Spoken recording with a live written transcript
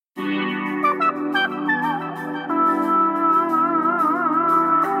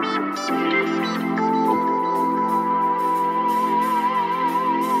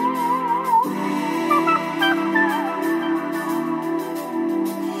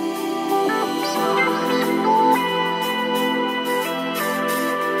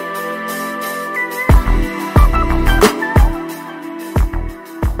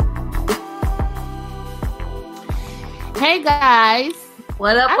Hey guys,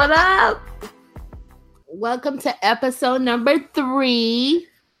 What up? What up? welcome to episode number 3.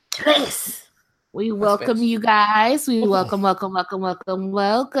 Yes. We welcome you guys. We welcome.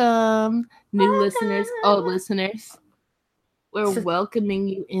 New listeners, old listeners. We're welcoming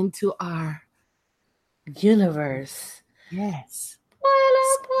you into our universe. Yes.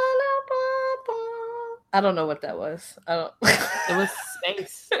 I don't know what that was. It was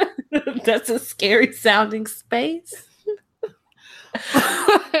space. That's a scary sounding space.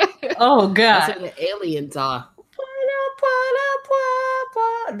 Oh God. That's where the aliens are.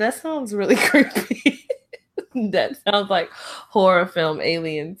 That sounds really creepy. That sounds like horror film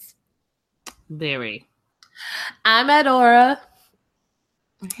aliens. Very. I'm Adora.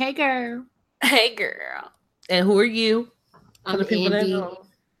 Hey girl. Hey girl. And who are you? I'm the people that know.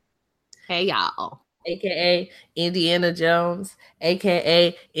 Hey y'all. AKA Indiana Jones,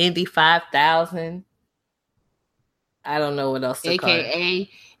 AKA Indy 5000. I don't know what else to call it. AKA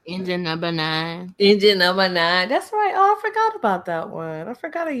Engine number 9. Engine number 9. That's right. Oh, I forgot about that one. I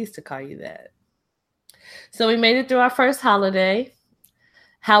forgot I used to call you that. So we made it through our first holiday.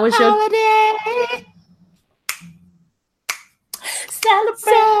 How was your holiday?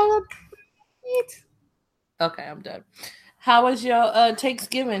 Celebrate. Okay, I'm done. How was your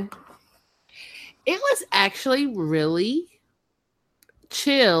Thanksgiving? It was actually really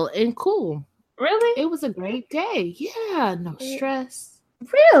chill and cool. Really? It was a great day. Yeah, no stress.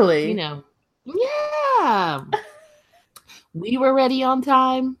 Really? You know. Yeah. We were ready on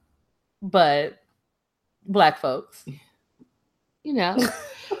time. But Black folks. You know.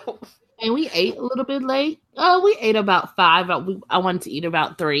 And we ate a little bit late. Oh, we ate about 5. I wanted to eat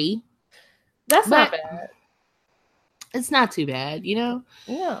about 3. That's not bad. It's not too bad, you know?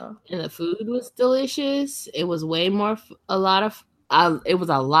 Yeah. And the food was delicious. It was way more, it was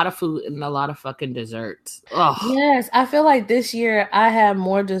a lot of food and a lot of fucking desserts. Ugh. Yes, I feel like this year I had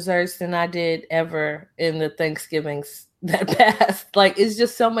more desserts than I did ever in the Thanksgivings that passed. Like, it's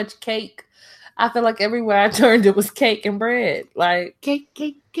just so much cake. I feel like everywhere I turned, it was cake and bread. Like, cake.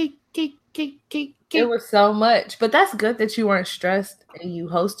 It was so much. But that's good that you weren't stressed and you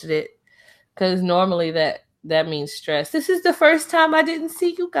hosted it. Because normally that means stress. This is the first time I didn't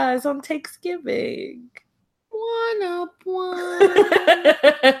see you guys on Thanksgiving. One.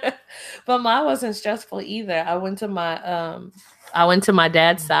 But mine wasn't stressful either. I went to my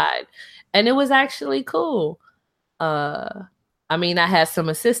dad's side, and it was actually cool. I mean, I had some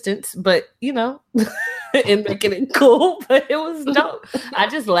assistance, but in making it cool, but it was dope. I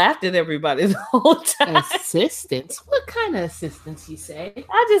just laughed at everybody the whole time. Assistance? What kind of assistance you say?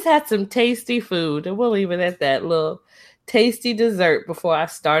 I just had some tasty food, and we'll leave it at that. Little tasty dessert before I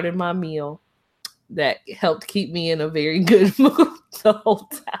started my meal that helped keep me in a very good mood the whole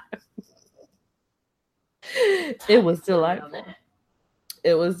time. It was delightful.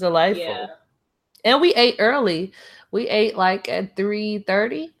 It was delightful. Yeah. And we ate early. We ate like at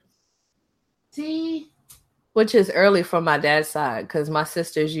 3:30. See? Which is early from my dad's side because my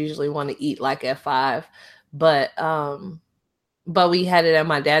sisters usually want to eat like at 5. But we had it at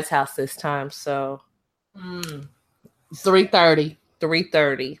my dad's house this time, so 3:30.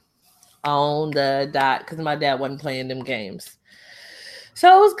 3:30 on the dot because my dad wasn't playing them games.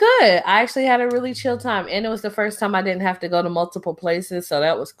 So it was good. I actually had a really chill time, and it was the first time I didn't have to go to multiple places, so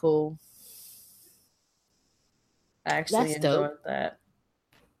that was cool. I actually enjoyed that.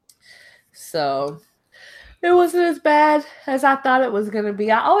 So it wasn't as bad as I thought it was going to be.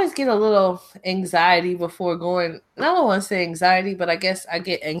 I always get a little anxiety before going. I don't want to say anxiety, but I guess I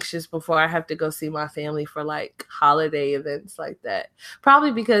get anxious before I have to go see my family for like holiday events like that.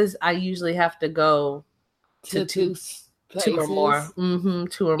 Probably because I usually have to go to two or more. 2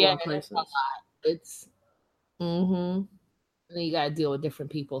 or more places. A lot. It's and then you got to deal with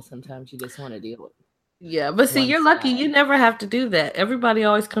different people. Sometimes you just want to deal with. Yeah, but see, you're lucky. You never have to do that. Everybody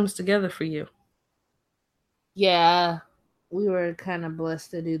always comes together for you. Yeah, we were kind of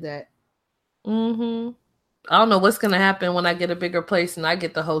blessed to do that. I don't know what's going to happen when I get a bigger place and I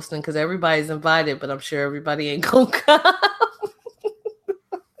get the hosting because everybody's invited, but I'm sure everybody ain't going to come.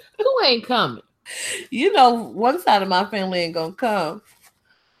 Who ain't coming? One side of my family ain't going to come.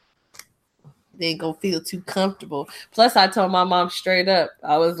 They ain't going to feel too comfortable. Plus, I told my mom straight up,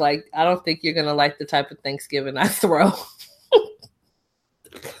 I was like, I don't think you're going to like the type of Thanksgiving I throw.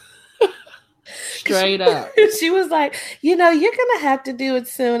 Straight up. She was like, you're going to have to do it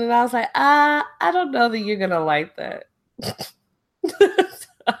soon. And I was like, I don't know that you're going to like that.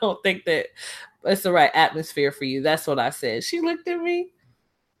 I don't think that it's the right atmosphere for you. That's what I said. She looked at me.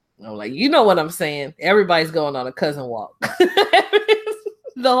 I'm like, you know what I'm saying? Everybody's going on a cousin walk.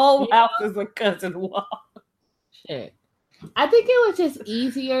 The whole house is a cousin walk. Shit. I think it was just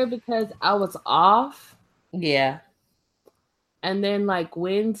easier because I was off. Yeah. And then like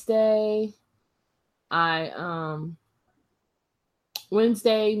I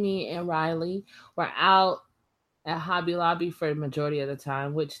Wednesday, me and Riley were out at Hobby Lobby for the majority of the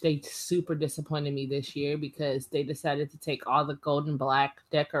time, which they super disappointed me this year because they decided to take all the gold and black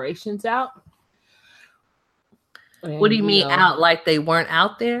decorations out. What do And you mean out? Like they weren't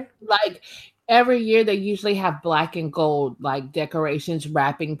out there? like every year they usually have black and gold like decorations,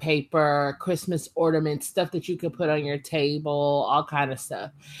 wrapping paper, Christmas ornaments, stuff that you could put on your table, all kind of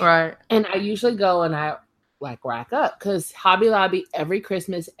stuff. Right. And I usually go and I like rack up because Hobby Lobby every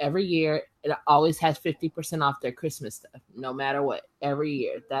Christmas, every year, it always has 50% off their Christmas stuff, no matter what, every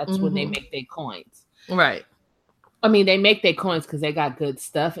year. That's when they make their coins. Right. I mean, they make their coins because they got good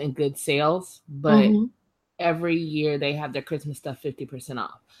stuff and good sales, but every year they have their Christmas stuff 50%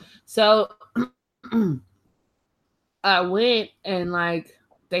 off. So I went and like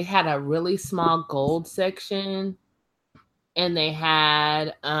they had a really small gold section and they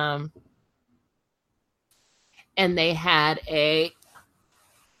had a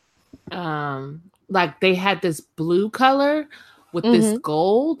like they had this blue color with this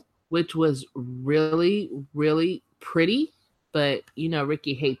gold, which was really, really pretty. But you know,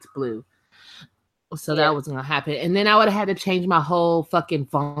 Ricky hates blue. So that wasn't gonna happen. And then I would have had to change my whole fucking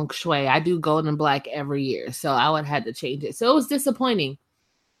feng shui. I do gold and black every year. So I would have had to change it. So it was disappointing.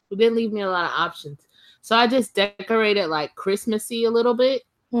 It didn't leave me a lot of options. So I just decorated like Christmassy a little bit.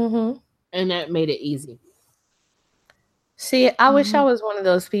 And that made it easy. See, I wish I was one of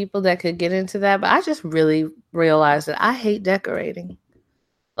those people that could get into that, but I just really realized that I hate decorating.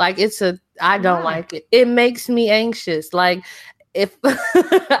 Like I don't like it. It makes me anxious. Like if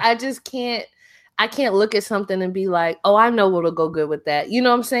I just can't look at something and be like, oh, I know what'll go good with that. You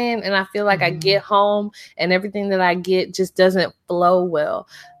know what I'm saying? And I feel like I get home and everything that I get just doesn't flow well.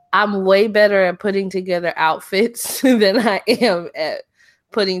 I'm way better at putting together outfits than I am at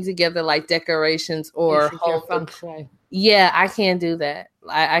putting together like decorations or home feng shui. Yeah, I can't do that.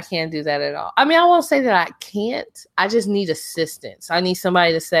 I can't do that at all. I mean, I won't say that I can't. I just need assistance. I need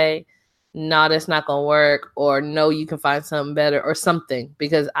somebody to say, no, that's not going to work, or no, you can find something better or something,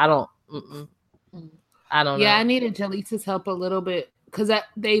 because I don't know. Yeah, I needed Jaleesa's help a little bit because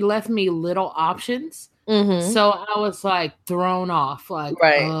they left me little options. So I was like thrown off, like,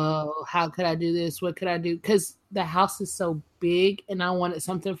 oh, how could I do this? What could I do? Because the house is so big and I wanted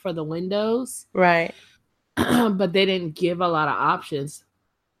something for the windows. Right. But they didn't give a lot of options.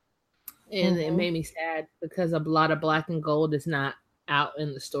 And it made me sad because a lot of black and gold is not out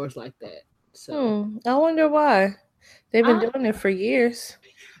in the stores like that. So I wonder why. They've been doing it for years.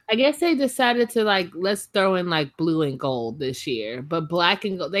 I guess they decided to like, let's throw in like blue and gold this year. But black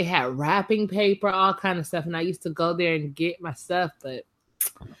and gold, they had wrapping paper, all kind of stuff. And I used to go there and get my stuff, but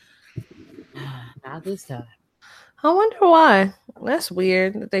not this time. I wonder why. That's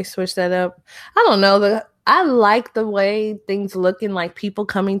weird that they switched that up. I don't know. I like the way things look and like people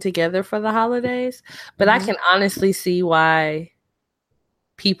coming together for the holidays, but I can honestly see why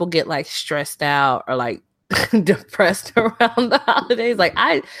people get like stressed out or like depressed around the holidays. Like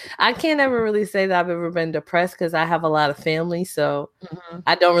I can't ever really say that I've ever been depressed because I have a lot of family, so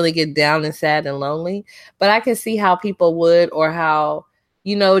I don't really get down and sad and lonely. But I can see how people would, or how,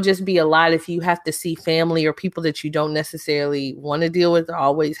 you know, just be a lot if you have to see family or people that you don't necessarily want to deal with or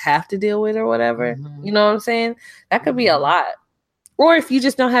always have to deal with or whatever. You know what I'm saying? That could be a lot. Or if you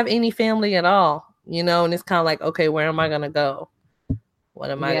just don't have any family at all, you know, and it's kind of like, okay, where am I going to go?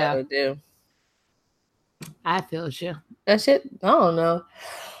 What am I going to do? I feel you. That shit, I don't know.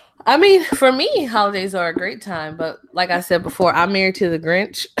 I mean, for me, holidays are a great time, but like I said before, I'm married to the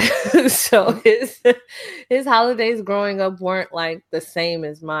Grinch. So his holidays growing up weren't like the same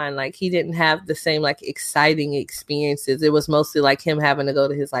as mine. Like he didn't have the same like exciting experiences. It was mostly like him having to go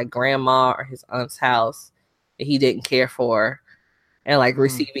to his like grandma or his aunt's house that he didn't care for, and like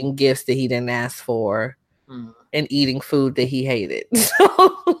receiving gifts that he didn't ask for, and eating food that he hated.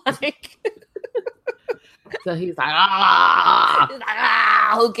 So like so he's like,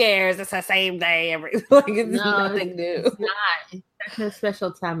 who cares? It's the same day every like it's nothing new. It's not. It's a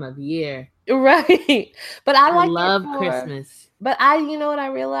special time of year. Right. But I love Christmas. But you know what I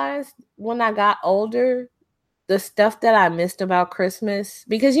realized when I got older? The stuff that I missed about Christmas,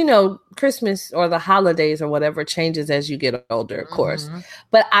 because, you know, Christmas or the holidays or whatever changes as you get older, of course.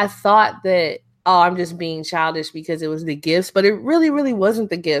 But I thought that, oh, I'm just being childish because it was the gifts, but it really, really wasn't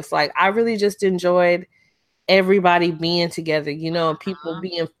the gifts. Like I really just enjoyed everybody being together, you know, and people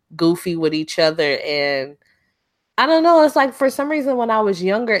being goofy with each other. And I don't know, it's like for some reason when I was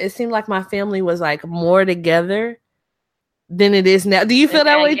younger, it seemed like my family was like more together than it is now. Do you feel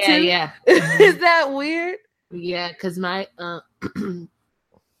that way too? Yeah. Is that weird? Yeah, because my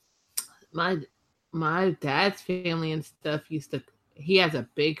my dad's family and stuff he has a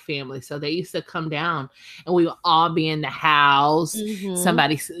big family, so they used to come down and we would all be in the house.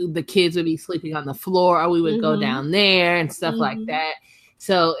 The kids would be sleeping on the floor, or we would go down there and stuff like that.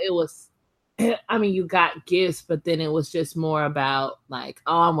 So it was, I mean, you got gifts, but then it was just more about like,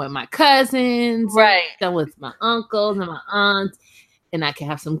 oh, I'm with my cousins, right? I'm with my uncles and my aunts, and I can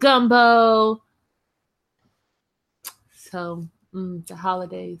have some gumbo. So the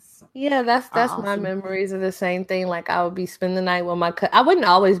holidays. Yeah, that's awesome. My memories of the same thing. Like I would be spending the night with I wouldn't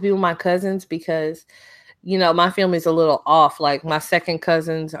always be with my cousins because, you know, my family's a little off. Like my second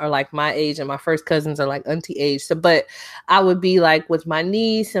cousins are like my age and my first cousins are like auntie age. So, but I would be like with my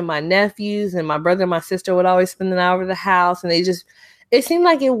niece and my nephews, and my brother and my sister would always spend the night over the house, and it seemed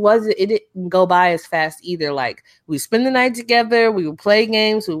like it didn't go by as fast either. Like we spend the night together, we would play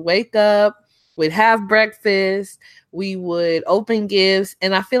games, we'd wake up, we'd have breakfast, we would open gifts,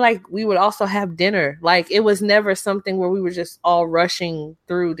 and I feel like we would also have dinner. Like it was never something where we were just all rushing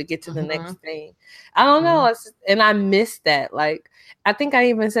through to get to the next thing. I don't know. And I missed that. Like, I think I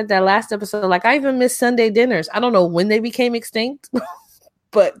even said that last episode. Like, I even miss Sunday dinners. I don't know when they became extinct,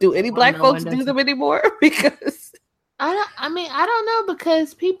 but do any Black folks do them anymore? Because I don't know,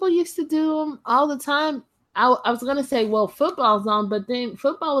 because people used to do them all the time. I was gonna say, well, football's on, but then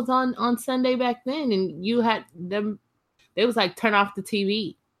football was on Sunday back then, and you had them. It was like turn off the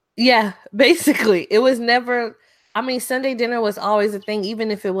TV. Yeah, basically, it was never. I mean, Sunday dinner was always a thing,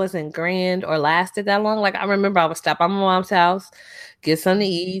 even if it wasn't grand or lasted that long. Like I remember, I would stop at my mom's house, get something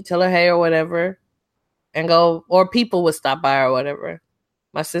to eat, tell her hey or whatever, and go. Or people would stop by or whatever,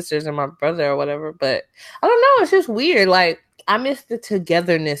 my sisters and my brother or whatever. But I don't know. It's just weird. Like I miss the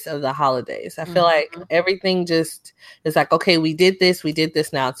togetherness of the holidays. I feel like everything just is like, okay, we did this,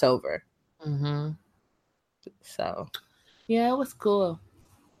 now it's over. So, yeah, it was cool.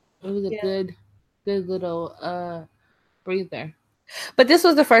 It was a good little breather. But this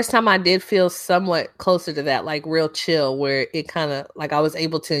was the first time I did feel somewhat closer to that, like real chill, where it kind of like I was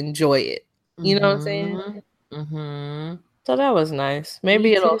able to enjoy it. You know what I'm saying? So that was nice.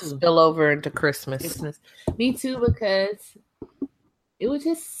 Maybe it'll spill over into Christmas. Me too, because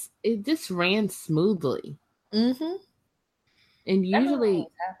it just ran smoothly. And usually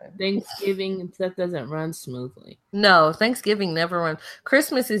Thanksgiving and stuff doesn't run smoothly. No, Thanksgiving never runs.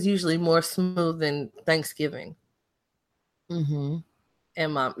 Christmas is usually more smooth than Thanksgiving. And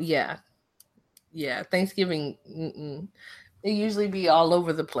Thanksgiving, it usually be all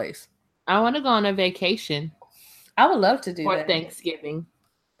over the place. I want to go on a vacation. I would love to do that. For Thanksgiving.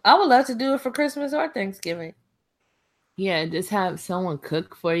 I would love to do it for Christmas or Thanksgiving. Yeah, just have someone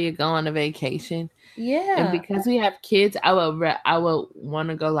cook for you, go on a vacation. Yeah. And because we have kids, I would want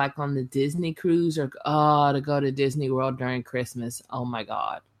to go like on the Disney cruise or to go to Disney World during Christmas. Oh my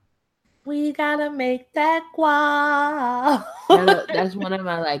God. We gotta make that guac. That's one of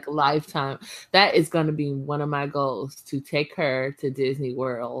my like lifetime. That is going to be one of my goals, to take her to Disney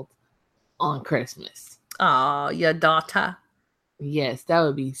World on Christmas. Oh, your daughter. Yes, that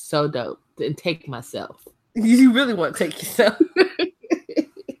would be so dope. And take myself. You really want to take yourself?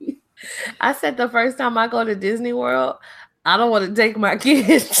 I said the first time I go to Disney World, I don't want to take my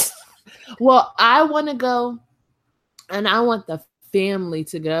kids. Well, I want to go, and I want the family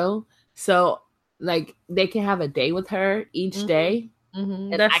to go. So, like, they can have a day with her each day,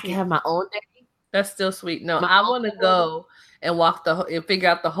 and I can have my own day. That's still sweet. No, I want to go and and figure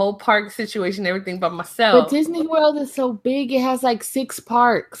out the whole park situation, everything by myself. But Disney World is so big; it has like 6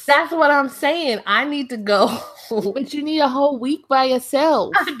 parks. That's what I'm saying. I need to go, but you need a whole week by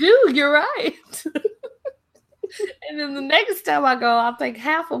yourself. I do. You're right. And then the next time I go, I'll take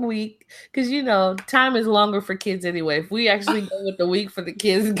half a week, because time is longer for kids anyway. If we actually go with the week for the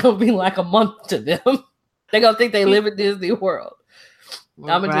kids, it's gonna be like a month to them. They're gonna think they live at Disney World.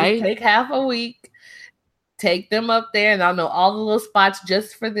 I'm gonna just take half a week, take them up there, and I'll know all the little spots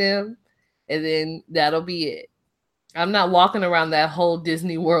just for them, and then that'll be it. I'm not walking around that whole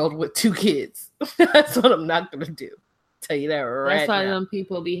Disney World with 2 kids. That's what I'm not gonna do. Tell you that right now. That's why them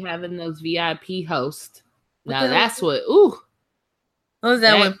people be having those VIP hosts. Now that's what. Ooh, what was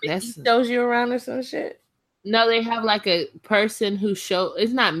that when Mickey shows you around or some shit? No, they have like a person who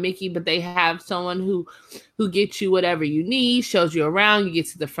it's not Mickey, but they have someone who gets you whatever you need, shows you around, you get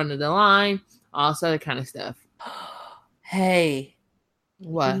to the front of the line, all this other kind of stuff. Hey,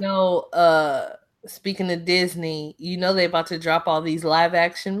 what? Speaking of Disney, they about to drop all these live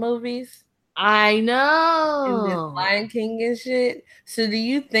action movies. I know. And this Lion King and shit. So do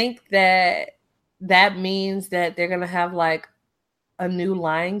you think that that means that they're gonna have like a new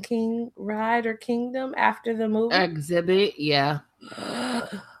Lion King ride or kingdom after the movie exhibit. Yeah.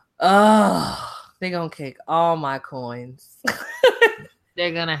 Oh, they're gonna kick all my coins.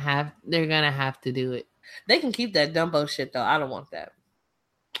 They're gonna have to do it. They can keep that Dumbo shit though. I don't want that.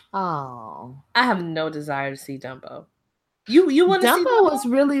 Oh, I have no desire to see Dumbo. You want to see Dumbo? Was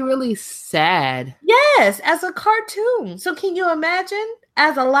really, really sad. Yes, as a cartoon. So can you imagine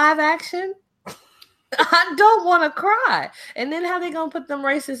as a live action? I don't want to cry. And then how they gonna put them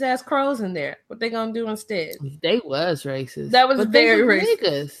racist ass crows in there? What they gonna do instead? They was racist. That was very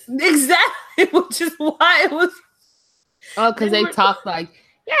racist. Exactly, which is why it was. Oh, because they talked like,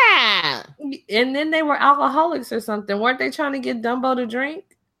 yeah. And then they were alcoholics or something. Weren't they trying to get Dumbo to drink?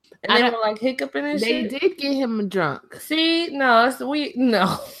 And they were like hiccuping and shit. They did get him drunk. See, no,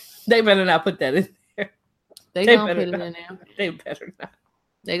 no. They better not put that in there. They gonna put it in there. They better not.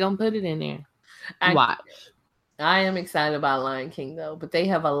 They gonna put it in there. Watch. I am excited about Lion King though, but they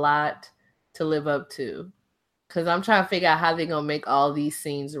have a lot to live up to. Because I'm trying to figure out how they're gonna make all these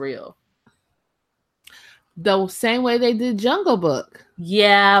scenes real. The same way they did Jungle Book.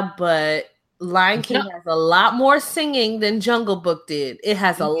 Yeah, but Lion King has a lot more singing than Jungle Book did. It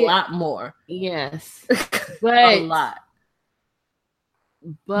has a lot more. Yes. But a lot.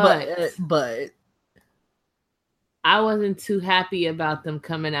 But I wasn't too happy about them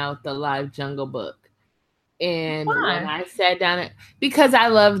coming out with the live Jungle Book. And when I sat down, because I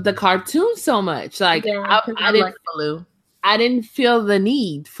loved the cartoon so much. Like, I didn't feel the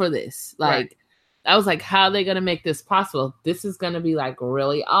need for this. Like, I was like, how are they going to make this possible? This is going to be, like,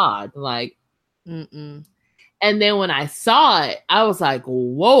 really odd. Like, and then when I saw it, I was like,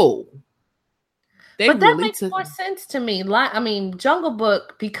 whoa. But that makes more sense to me. Like, I mean, Jungle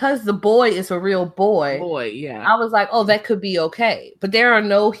Book, because the boy is a real boy. Yeah. I was like, oh, that could be okay. But there are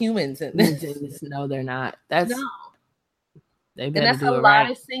no humans in this. No, they're not. They and that's a lot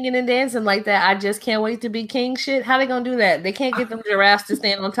of singing and dancing like that. I just can't wait to be king shit. How they gonna do that? They can't get them giraffes to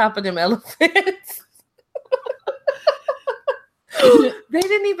stand on top of them elephants. They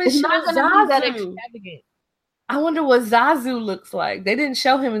didn't even show Zazu. I wonder what Zazu looks like. They didn't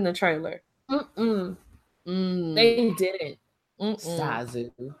show him in the trailer. They didn't. Zazu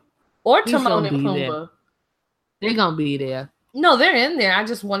or Timon and Pumbaa. They're gonna be there. No, they're in there. I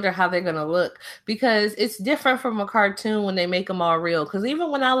just wonder how they're gonna look because it's different from a cartoon when they make them all real. Because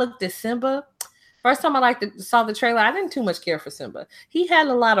even when I looked at Simba, first time I saw the trailer, I didn't too much care for Simba. He had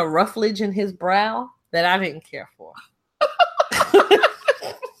a lot of rufflage in his brow that I didn't care for.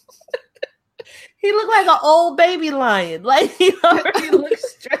 He looked like an old baby lion. Like he already looks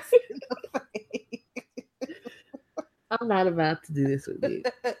stressed in the face. I'm not about to do this with you.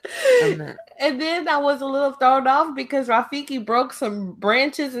 I'm not. And then I was a little thrown off because Rafiki broke some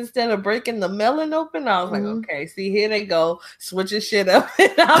branches instead of breaking the melon open. I was like, okay, see, here they go, switching shit up.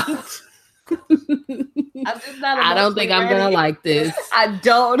 I'm just not. I don't think I'm gonna like this. I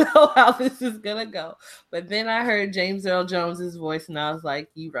don't know how this is gonna go. But then I heard James Earl Jones's voice, and I was like,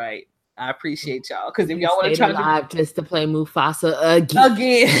 "You right. I appreciate y'all because if y'all want to try just to play Mufasa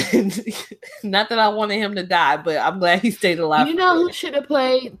again, not that I wanted him to die, but I'm glad he stayed alive. You know who should have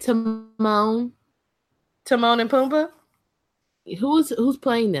played Timon? Timon and Pumbaa. Who's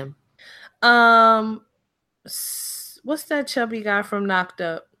playing them? What's that chubby guy from Knocked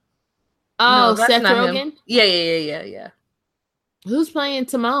Up? Oh, no, Seth Rogen. Yeah. Who's playing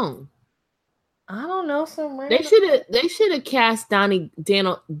Timon? I don't know. They should have cast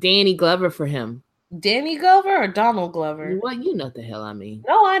Danny Glover for him. Danny Glover or Donald Glover? What, you know what the hell I mean?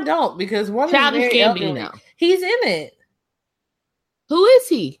 No, I don't, because one is very Gambino. He's in it. Who is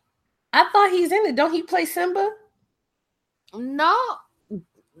he? I thought he's in it. Don't he play Simba? No.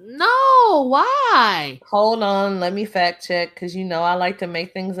 Why? Hold on, let me fact check because I like to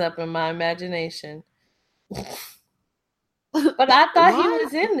make things up in my imagination. But I thought he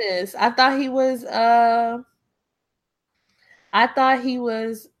was in this. I thought he was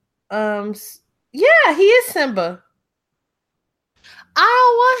yeah, he is Simba. I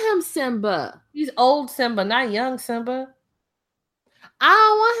don't want him Simba. He's old Simba, not young Simba. I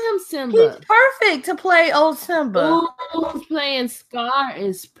don't want him Simba. He's perfect to play old Simba. Who's playing Scar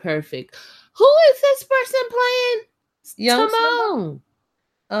is perfect. Who is this person playing young Timon?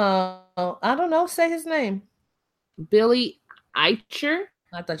 I don't know. Say his name. Billy Eichner?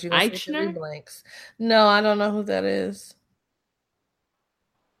 I thought you were going to say three blanks. No, I don't know who that is.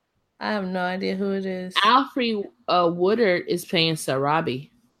 I have no idea who it is. Alfre Woodard is playing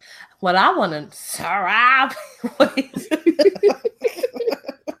Sarabi. What I want to Sarabi.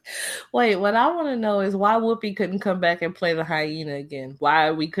 Wait, what I want to know is why Whoopi couldn't come back and play the hyena again.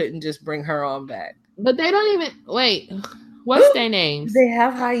 Why we couldn't just bring her on back. But they don't even wait. What's their names? Do they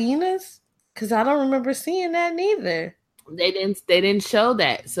have hyenas? Because I don't remember seeing that neither. They didn't show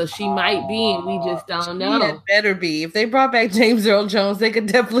that, so she might be, and we just don't know. It better be. If they brought back James Earl Jones, they could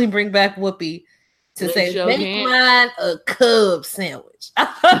definitely bring back Whoopi to say, "Make mine a Cub sandwich." I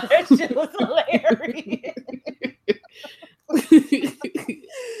thought that shit was hilarious.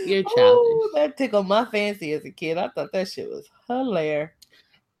 You're childish. Ooh, that tickled my fancy as a kid. I thought that shit was hilarious.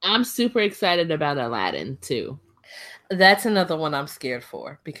 I'm super excited about Aladdin too. That's another one I'm scared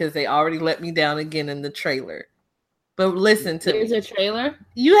for because they already let me down again in the trailer. But listen to me. There's a trailer?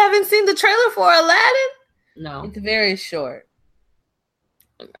 You haven't seen the trailer for Aladdin? No. It's very short.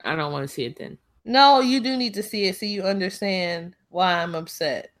 I don't want to see it then. No, you do need to see it so you understand why I'm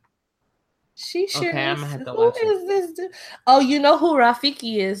upset. She sure okay, is. I'm gonna have to watch Who is this dude? Oh, you know who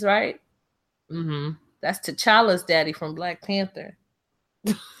Rafiki is, right? Mm-hmm. That's T'Challa's daddy from Black Panther.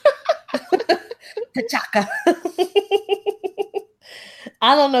 T'Chaka.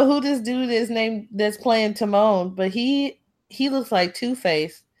 I don't know who this dude is named that's playing Timon, but he looks like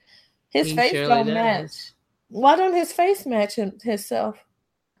Two-Face. His face don't match. Why don't his face match himself?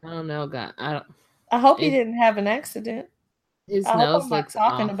 I don't know, God. I hope he didn't have an accident. His nose looks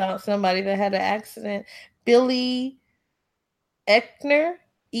talking about somebody that had an accident. Billy Eichner,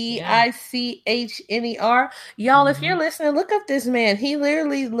 Eichner. Y'all, if you're listening, look up this man. He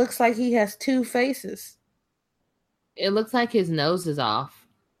literally looks like he has two faces. It looks like his nose is off.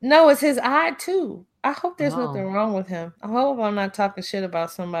 No, it's his eye too. I hope there's nothing wrong with him. I hope I'm not talking shit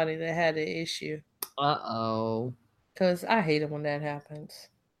about somebody that had an issue. Uh-oh. Because I hate it when that happens.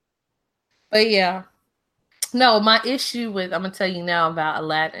 But yeah. No, my issue with, I'm going to tell you now about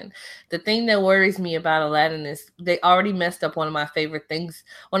Aladdin. The thing that worries me about Aladdin is they already messed up one of my favorite things.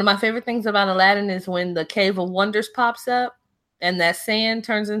 One of my favorite things about Aladdin is when the Cave of Wonders pops up and that sand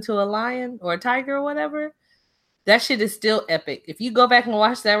turns into a lion or a tiger or whatever. That shit is still epic. If you go back and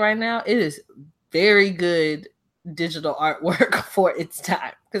watch that right now, it is very good digital artwork for its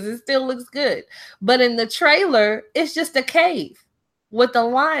time because it still looks good. But in the trailer, it's just a cave with a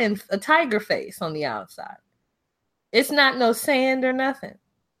lion, a tiger face on the outside. It's not no sand or nothing.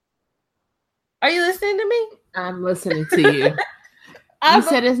 Are you listening to me? I'm listening to you. You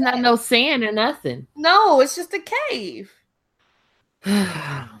said it's not no sand or nothing. No, it's just a cave.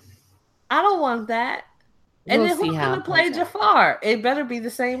 I don't want that. And then who's going to play Jafar? It better be the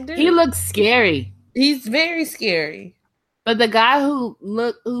same dude. He looks scary. He's very scary. But the guy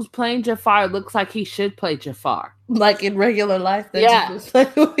who's playing Jafar looks like he should play Jafar. Like in regular life? Yeah.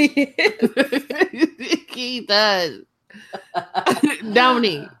 Who he is. He does. Don't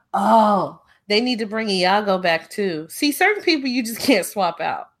he? Oh, they need to bring Iago back too. See, certain people you just can't swap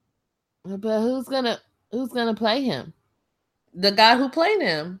out. But who's gonna play him? The guy who played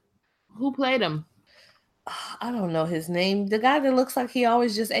him. Who played him? I don't know his name. The guy that looks like he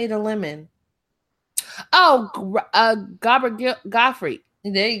always just ate a lemon. Oh, Robert Godfrey.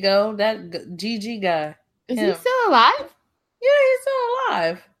 There you go. That GG guy. Is he still alive? Yeah, he's still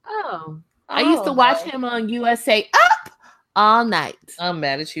alive. Oh. I used to watch him on USA Up all night. I'm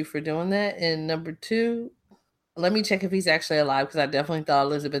mad at you for doing that. And number 2, let me check if he's actually alive because I definitely thought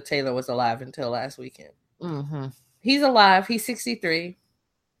Elizabeth Taylor was alive until last weekend. Mm-hmm. He's alive. He's 63.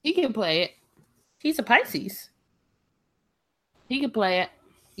 He can play it. He's a Pisces. He can play it.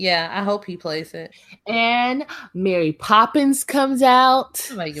 Yeah, I hope he plays it. And Mary Poppins comes out.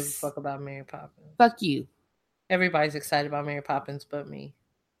 Nobody gives a fuck about Mary Poppins. Fuck you. Everybody's excited about Mary Poppins but me.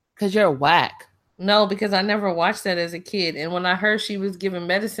 Because you're whack. No, because I never watched that as a kid. And when I heard she was giving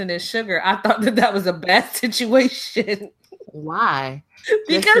medicine and sugar, I thought that was a bad situation. Why?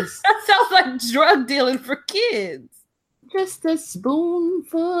 Because that sounds like drug dealing for kids. Just a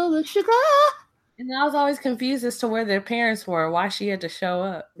spoonful of sugar. And I was always confused as to where their parents were, why she had to show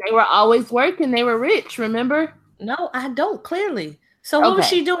up. They were always working. They were rich, remember? No, I don't, clearly. So what was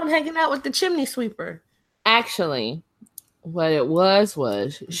she doing hanging out with the chimney sweeper? Actually, what it was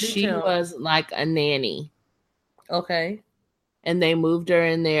she was like a nanny. Okay. And they moved her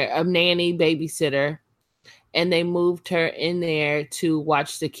in there, a nanny babysitter. And they moved her in there to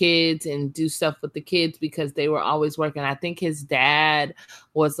watch the kids and do stuff with the kids because they were always working. I think his dad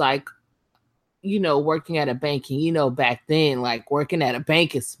was like, working at a bank. And back then, like working at a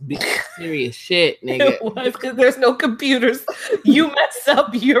bank is serious shit, nigga. It was because there's no computers. You mess up,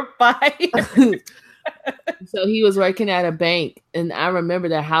 you're fired. So he was working at a bank, and I remember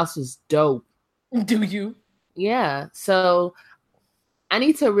their house was dope. Do you? Yeah. So I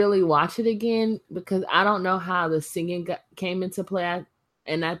need to really watch it again because I don't know how the singing came into play.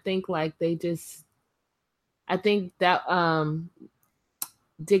 and I think like I think that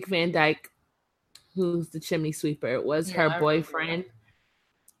Dick Van Dyke, who's the chimney sweeper, was her boyfriend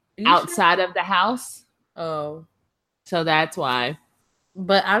outside of the house. Oh. So that's why.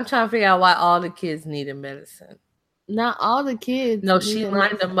 But I'm trying to figure out why all the kids needed medicine. Not all the kids. No, she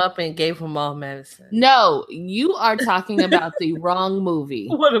lined them up and gave them all medicine. No, you are talking about the wrong movie.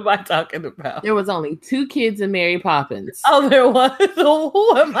 What am I talking about? There was only 2 kids in Mary Poppins. Oh, there was?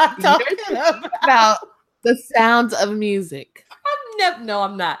 Who am I talking about? The Sounds of Music. No,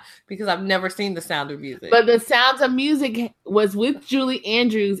 I'm not, because I've never seen The Sound of Music. But The Sounds of Music was with Julie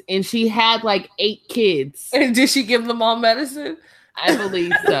Andrews, and she had like 8 kids. And did she give them all medicine? I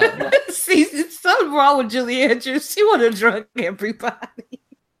believe so. See, it's something wrong with Julie Andrews. She would have drug everybody.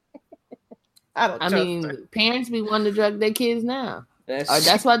 I mean, parents be wanting to drug their kids now.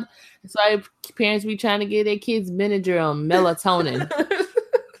 That's why parents be trying to get their kids Benadryl, melatonin.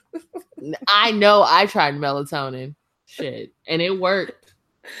 I know I tried melatonin. Shit. And it worked.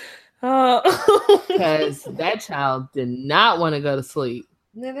 Because that child did not want to go to sleep.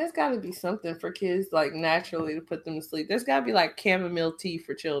 Man, there's got to be something for kids, like, naturally to put them to sleep. There's got to be, like, chamomile tea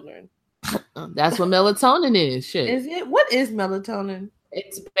for children. That's what melatonin is. Shit. Is it? What is melatonin?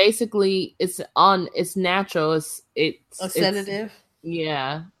 It's basically, it's natural. It's a sedative?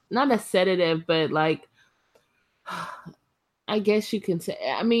 Yeah. Not a sedative, but, like, I guess you can say,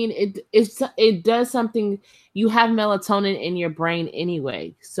 I mean, it does something. You have melatonin in your brain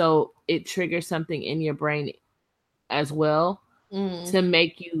anyway. So it triggers something in your brain as well. To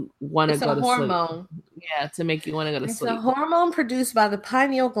make you want to go to sleep. It's a hormone. Yeah, to make you want to go to sleep. It's a hormone produced by the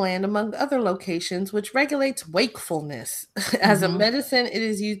pineal gland, among other locations, which regulates wakefulness. As a medicine, it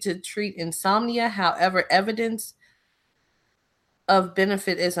is used to treat insomnia. However, evidence of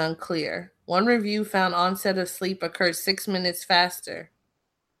benefit is unclear. One review found onset of sleep occurred 6 minutes faster,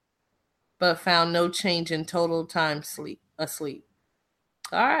 but found no change in total time asleep.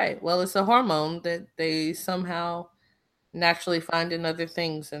 All right. Well, it's a hormone that they somehow naturally find in other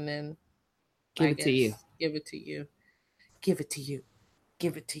things, and then give it to you.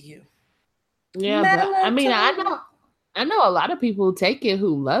 Yeah, but I mean, I know a lot of people who take it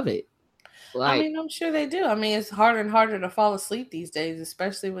who love it. Like, I mean, I'm sure they do. I mean, it's harder and harder to fall asleep these days,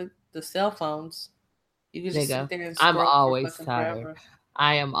 especially with the cell phones. You can just sit there and scroll. I'm always tired. Forever.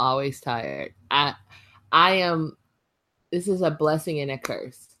 I am always tired. I am. This is a blessing and a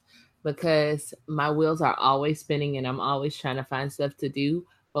curse. Because my wheels are always spinning and I'm always trying to find stuff to do.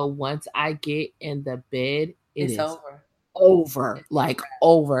 But once I get in the bed, it's over.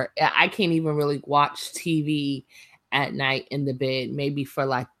 Over. I can't even really watch TV at night in the bed, maybe for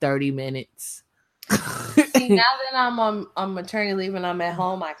like 30 minutes. See, now that I'm on maternity leave and I'm at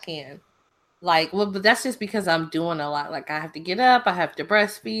home, I can. But that's just because I'm doing a lot. Like, I have to get up, I have to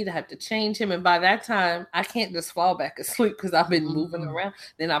breastfeed, I have to change him. And by that time, I can't just fall back asleep because I've been moving around.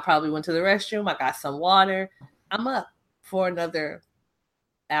 Then I probably went to the restroom. I got some water. I'm up for another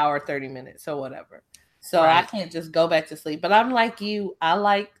hour, 30 minutes or whatever. So I can't just go back to sleep. But I'm like you. I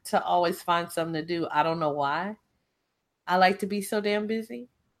like to always find something to do. I don't know why. I like to be so damn busy.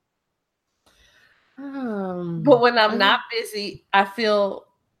 But when I'm not busy, I feel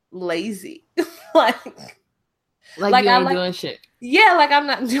lazy. like you ain't doing shit. Yeah, like I'm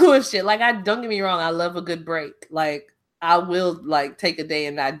not doing shit. Like, don't get me wrong, I love a good break. Like, I will like take a day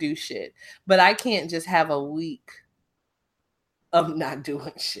and not do shit. But I can't just have a week of not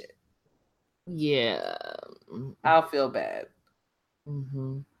doing shit. Yeah. I'll feel bad.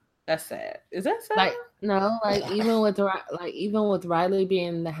 That's sad. Is that sad? Like, no, like even with Riley being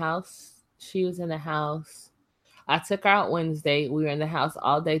in the house, she was in the house. I took her out Wednesday. We were in the house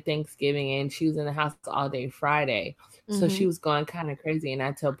all day Thanksgiving, and she was in the house all day Friday. So she was going kind of crazy. And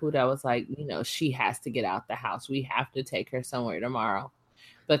I told Puda, I was like, she has to get out the house. We have to take her somewhere tomorrow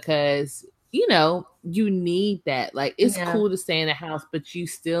because, you need that. Like, it's cool to stay in the house, but you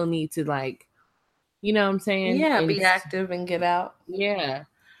still need to, like, you know what I'm saying? Yeah, be active and get out. Yeah.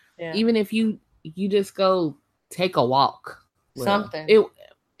 Even if you just go take a walk. Something.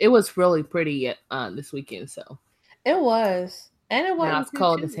 It was really pretty this weekend, so. It was. And it wasn't it's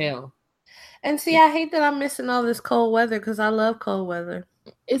cold as hell. And see, I hate that I'm missing all this cold weather because I love cold weather.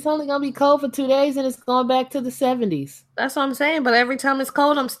 It's only going to be cold for 2 days and it's going back to the 70s. That's what I'm saying. But every time it's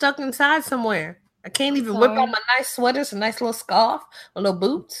cold, I'm stuck inside somewhere. I can't even whip on my nice sweaters, a nice little scarf, a little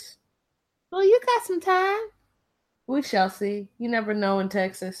boots. Well, you got some time. We shall see. You never know in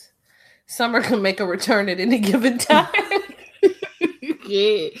Texas. Summer can make a return at any given time.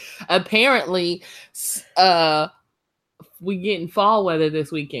 Yeah. Apparently, we getting fall weather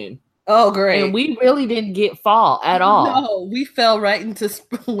this weekend. Oh, great. And we really didn't get fall at all. No, we fell right into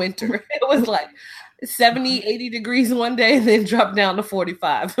winter. It was like 70, 80 degrees one day and then dropped down to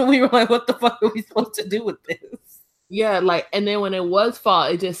 45. And we were like, what the fuck are we supposed to do with this? Yeah, like, and then when it was fall,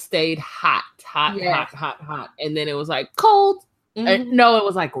 it just stayed hot. And then it was like cold. Mm-hmm. No, it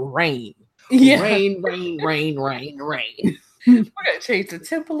was like rain. Yeah. Rain. We're going to change the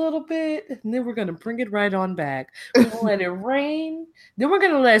temp a little bit, and then we're going to bring it right on back. We're going to let it rain. Then we're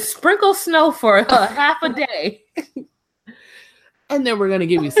going to let it sprinkle snow for half a day. And then we're going to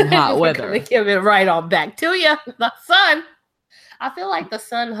give you some hot weather. We're going to give it right on back to you. The sun. I feel like the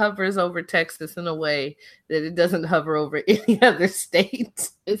sun hovers over Texas in a way that it doesn't hover over any other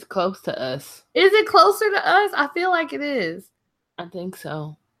state. It's close to us. Is it closer to us? I feel like it is. I think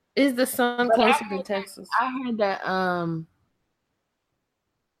so. Is the sun closer to Texas? I heard that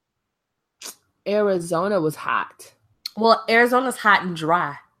Arizona was hot. Well, Arizona's hot and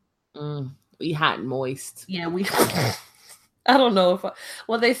dry. We hot and moist. Yeah, we. I don't know if.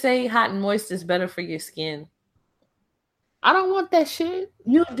 Well, they say hot and moist is better for your skin. I don't want that shit.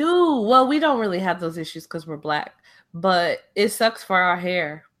 You do. Well, we don't really have those issues because we're black, but it sucks for our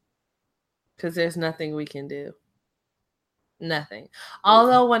hair because there's nothing we can do. Nothing.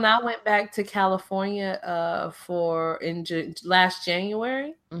 Although when I went back to California last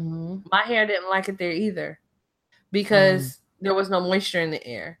January, my hair didn't like it there either because there was no moisture in the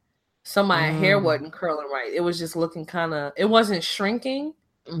air. So my hair wasn't curling right. It was just looking it wasn't shrinking,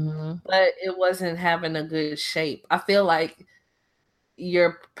 but it wasn't having a good shape. I feel like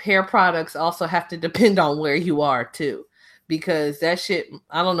your hair products also have to depend on where you are too. Because that shit,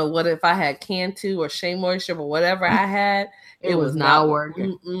 I don't know what if I had Cantu or Shea Moisture, but whatever I had, it was not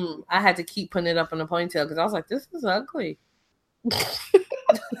working. I had to keep putting it up in a ponytail because I was like, this is ugly.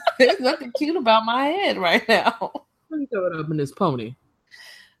 There's nothing cute about my head right now. Let me throw it up in this pony.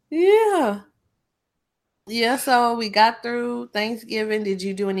 Yeah. Yeah, so we got through Thanksgiving. Did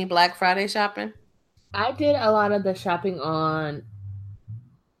you do any Black Friday shopping? I did a lot of the shopping on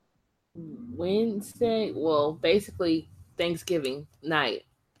Wednesday. Well, basically Thanksgiving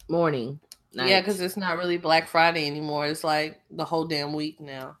morning. Yeah, because it's not really Black Friday anymore. It's like the whole damn week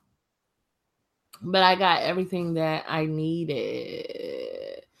now. But I got everything that I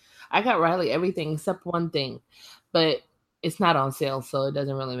needed. I got Riley everything except one thing. But it's not on sale, so it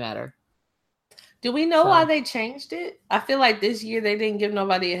doesn't really matter. Do we know why they changed it? I feel like this year they didn't give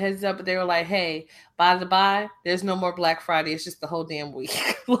nobody a heads up, but they were like, hey, by the by, there's no more Black Friday. It's just the whole damn week.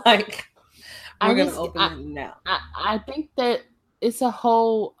 Like, we're going to open it now. I think that it's a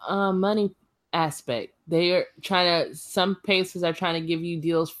whole money aspect. They're some places are trying to give you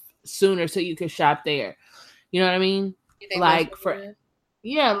deals sooner so you can shop there. You know what I mean? Like for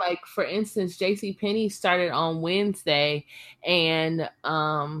instance, JCPenney started on Wednesday, and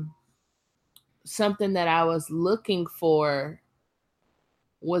something that I was looking for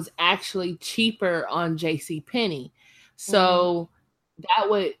was actually cheaper on JCPenney. So that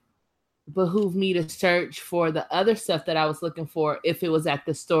would behoove me to search for the other stuff that I was looking for if it was at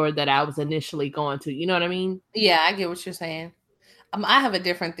the store that I was initially going to. You know what I mean? Yeah, I get what you're saying. I have a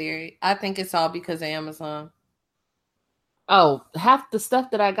different theory. I think it's all because of Amazon. Oh, half the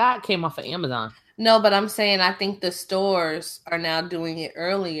stuff that I got came off of Amazon. No, but I'm saying I think the stores are now doing it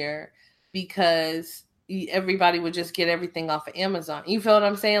earlier because everybody would just get everything off of Amazon. You feel what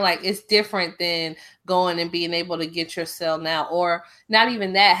I'm saying? Like, it's different than going and being able to get your sale now, or not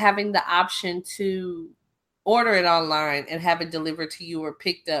even that, having the option to order it online and have it delivered to you or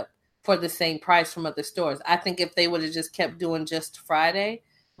picked up for the same price from other stores. I think if they would have just kept doing just Friday,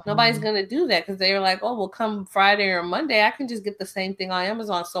 nobody's going to do that because they're like, oh, well, come Friday or Monday, I can just get the same thing on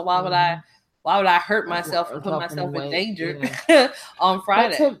Amazon. So why would I hurt myself and put myself in danger on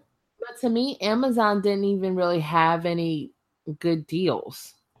Friday? But to me, Amazon didn't even really have any good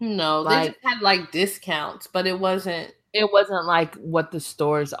deals. No, they just had like discounts, but it wasn't like what the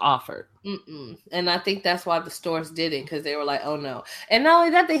stores offered. And I think that's why the stores did it, because they were like, oh no. And not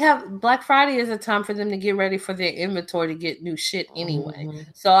only that, they have Black Friday is a time for them to get ready for their inventory to get new shit anyway.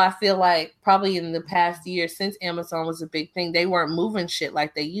 So I feel like probably in the past year, since Amazon was a big thing, they weren't moving shit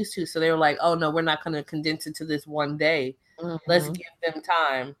like they used to. So they were like, oh no, we're not going to condense it to this one day. Let's give them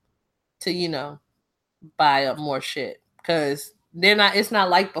time to, buy up more shit, because it's not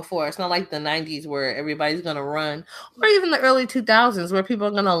like before. It's not like the 90s where everybody's going to run, or even the early 2000s where people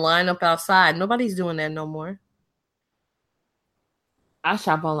are going to line up outside. Nobody's doing that no more. I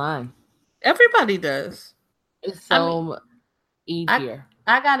shop online. Everybody does. It's so easier.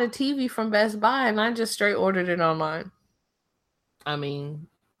 I got a TV from Best Buy and I just straight ordered it online. I mean,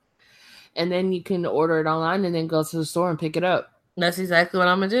 and then you can order it online and then go to the store and pick it up. That's exactly what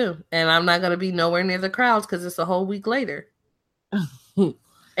I'm gonna do, and I'm not gonna be nowhere near the crowds because it's a whole week later, and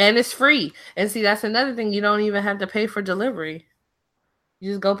it's free. And see, that's another thing. You don't even have to pay for delivery.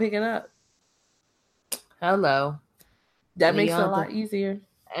 You just go pick it up. Hello. That makes it a lot easier.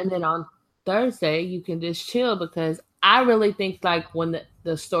 And then on Thursday, you can just chill because I really think like when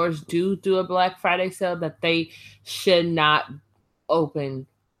the stores do a Black Friday sale that they should not open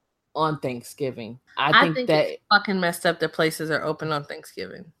on Thanksgiving. I think that it's fucking messed up that places are open on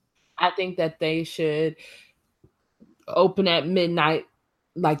Thanksgiving. I think that they should open at midnight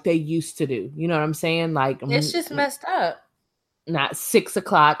like they used to do. You know what I'm saying? Like it's just messed up. Not 6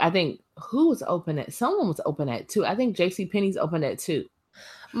 o'clock. I think who was open at? Someone was open at 2. I think JCPenney's open at 2.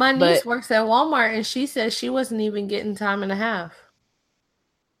 My niece works at Walmart and she said she wasn't even getting time and a half.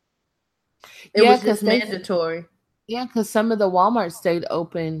 It was just mandatory. Yeah, because some of the Walmart stayed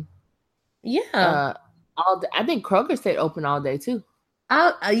open. Yeah. All day. I think Kroger stayed open all day too.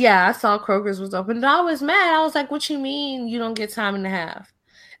 I saw Kroger's was open. And I was mad. I was like, what you mean you don't get time and a half?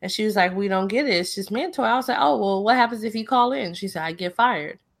 And she was like, we don't get it. It's just mandatory. I was like, oh, well, what happens if you call in? She said, I get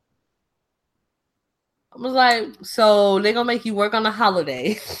fired. I was like, so they're going to make you work on a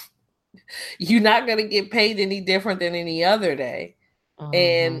holiday. You're not going to get paid any different than any other day. Mm-hmm.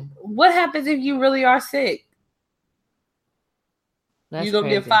 And what happens if you really are sick? You going to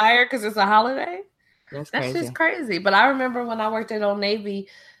get fired because it's a holiday? That's just crazy. But I remember when I worked at Old Navy,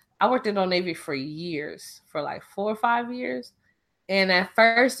 I worked at Old Navy for years, for like 4 or 5 years. And at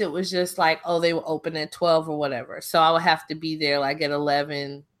first it was just like, oh, they were open at 12 or whatever. So I would have to be there like at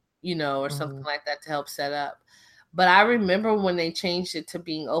 11, or something like that to help set up. But I remember when they changed it to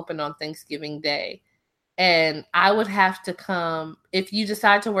being open on Thanksgiving Day. And I would have to come, if you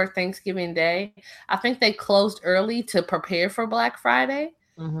decide to work Thanksgiving Day, I think they closed early to prepare for Black Friday.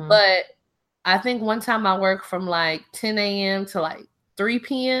 Mm-hmm. But I think one time I worked from like 10 a.m. to like 3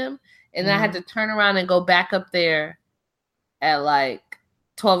 p.m. And then I had to turn around and go back up there at like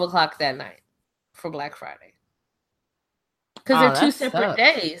 12 o'clock that night for Black Friday. Because they're 2 separate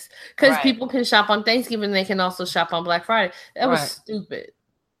days. Because people can shop on Thanksgiving and they can also shop on Black Friday. That was stupid.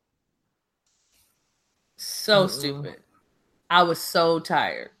 So stupid. I was so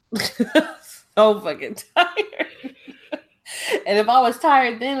tired. So fucking tired. And if I was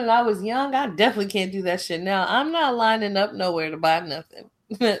tired then and I was young, I definitely can't do that shit now. I'm not lining up nowhere to buy nothing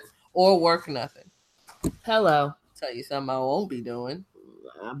or work nothing. Hello. Tell you something I won't be doing.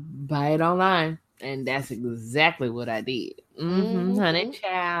 I buy it online. And that's exactly what I did. Mm-hmm. Honey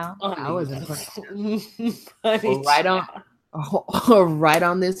child. I was right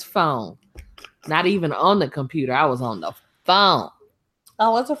on this phone. Not even on the computer. I was on the phone. I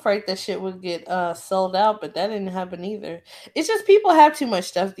was afraid that shit would get sold out, but that didn't happen either. It's just people have too much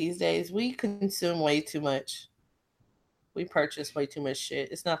stuff these days. We consume way too much. We purchase way too much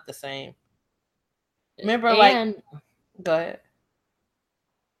shit. It's not the same. Remember, go ahead.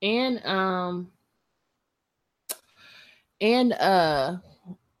 And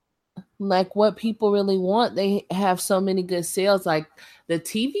like what people really want, they have so many good sales. Like the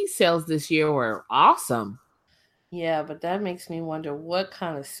TV sales this year were awesome. Yeah, but that makes me wonder what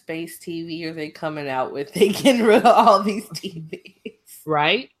kind of space TV are they coming out with? They getting rid of all these TVs,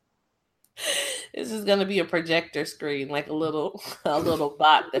 right? This is gonna be a projector screen, like a little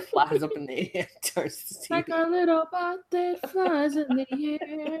bot that flies up in the air. Like a little bot that flies in the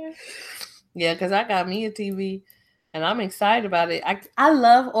air. Yeah, because I got me a TV. And I'm excited about it. I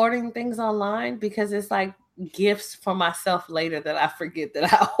love ordering things online because it's like gifts for myself later that I forget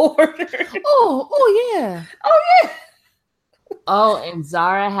that I ordered. Oh yeah. Oh, and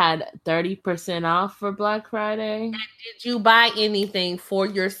Zara had 30% off for Black Friday. And did you buy anything for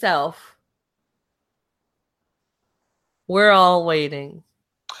yourself? We're all waiting.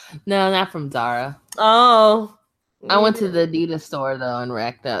 No, not from Zara. Oh. I went to the Adidas store though and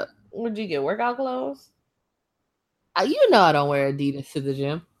racked up. What'd you get? Workout clothes? You know I don't wear Adidas to the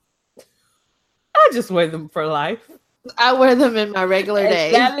gym. I just wear them for life. I wear them in my regular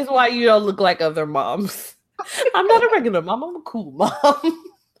days. That is why you don't look like other moms. I'm not a regular mom. I'm a cool mom.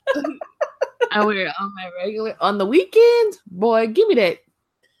 I wear it on my regular. On the weekends, boy, give me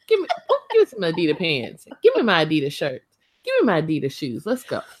some Adidas pants. Give me my Adidas shirts. Give me my Adidas shoes. Let's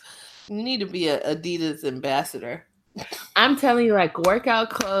go. You need to be an Adidas ambassador. I'm telling you, like workout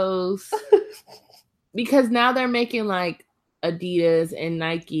clothes. Because now they're making like Adidas and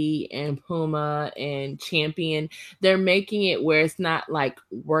Nike and Puma and Champion. They're making it where it's not like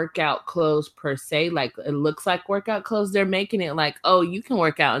workout clothes per se. Like it looks like workout clothes. They're making it like, oh, you can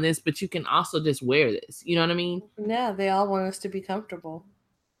work out in this, but you can also just wear this. You know what I mean? Yeah, they all want us to be comfortable.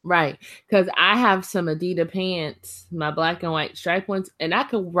 Right. Because I have some Adidas pants, my black and white striped ones, and I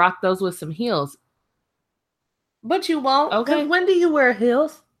could rock those with some heels. But you won't. Okay. When do you wear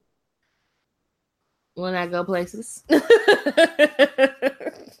heels? When I go places.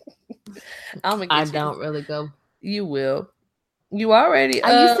 I don't really go. You will. You already.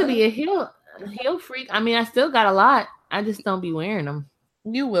 I used to be a heel freak. I mean, I still got a lot. I just don't be wearing them.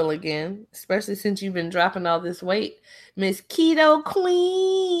 You will again, especially since you've been dropping all this weight, Miss Keto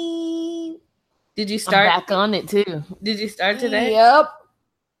Queen. Did you start? I'm back on it too. Did you start today?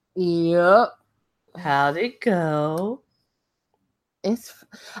 Yep. How'd it go?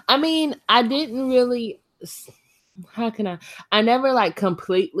 I mean, I didn't really. How can I never like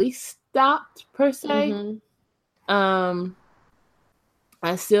completely stopped per se. Mm-hmm.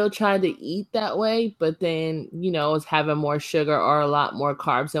 I still tried to eat that way, but then, I was having more sugar or a lot more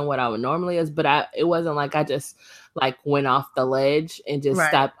carbs than what I would normally is. But it wasn't like I just like went off the ledge and just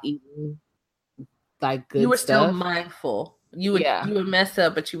stopped eating like good stuff. You were still mindful. You would mess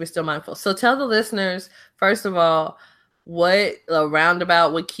up, but you were still mindful. So tell the listeners, first of all, what a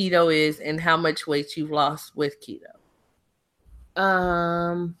roundabout what keto is and how much weight you've lost with keto.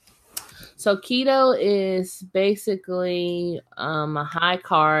 So keto is basically a high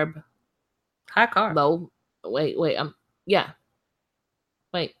carb. Low. Wait. Wait.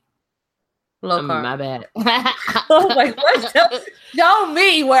 Low carb. My bad. Oh my gosh. Show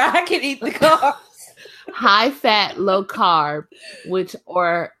me where I can eat the carbs. High fat, low carb,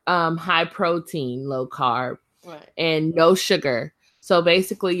 or high protein, low carb, right, and no sugar. So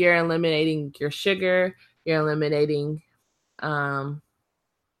basically, you're eliminating your sugar. You're eliminating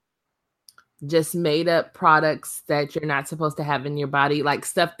just made up products that you're not supposed to have in your body, like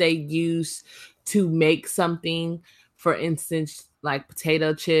stuff they use to make something. For instance, like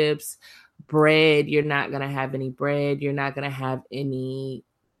potato chips, bread. You're not going to have any bread. You're not going to have any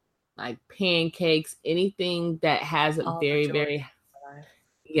like pancakes, anything that has a very,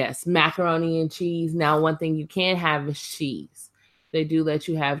 macaroni and cheese. Now, one thing you can have is cheese. They do let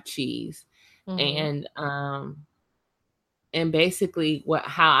you have cheese. Mm-hmm. And basically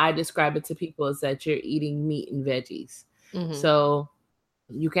how I describe it to people is that you're eating meat and veggies. Mm-hmm. So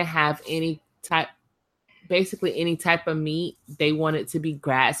you can have any type of meat. They want it to be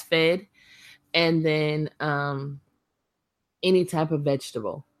grass fed, and then any type of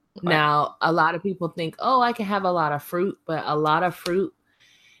vegetable. Right. Now, a lot of people think, I can have a lot of fruit, but a lot of fruit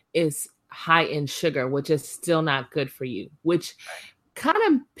is high in sugar, which is still not good for you, which kind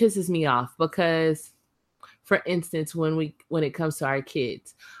of pisses me off because, for instance, when it comes to our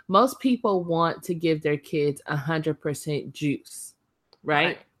kids, most people want to give their kids 100% juice,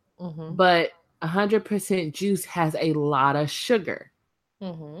 right? Mm-hmm. But 100% juice has a lot of sugar,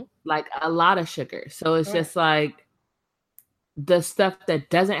 like a lot of sugar. So it's just like the stuff that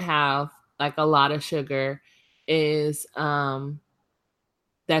doesn't have like a lot of sugar is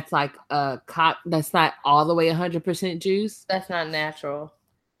that's like that's not all the way 100% juice. That's not natural.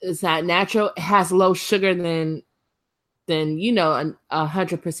 It's not natural. It has low sugar than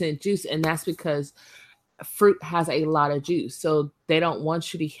 100% juice, and that's because fruit has a lot of juice. So they don't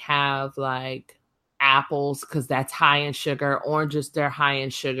want you to have like apples because that's high in sugar. Oranges, they're high in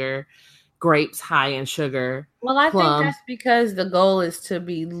sugar. Grapes, high in sugar. Well, I think that's because the goal is to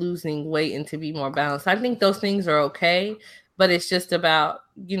be losing weight and to be more balanced. I think those things are okay, but it's just about,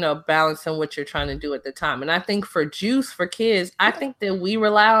 balancing what you're trying to do at the time. And I think for juice for kids, I think that we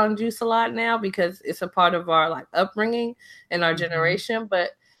rely on juice a lot now because it's a part of our like upbringing and our generation.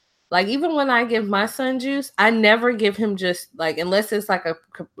 But like, even when I give my son juice, I never give him just like, unless it's like a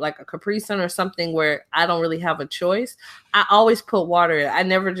Capri Sun or something where I don't really have a choice. I always put water in it. I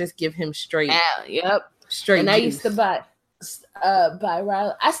never just give him straight. Straight. And juice. I used to buy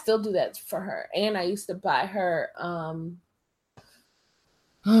Riley. I still do that for her. And I used to buy her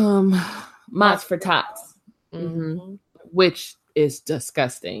Mott's for Tots, which is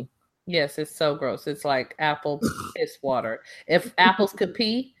disgusting. Yes, it's so gross. It's like apple piss water. If apples could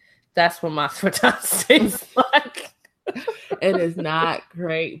pee, that's what Mott's for Tots tastes like. It is not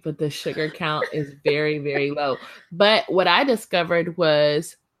great, but the sugar count is very, very low. But what I discovered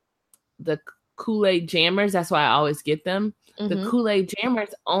was the Kool-Aid Jammers. That's why I always get them. The Kool-Aid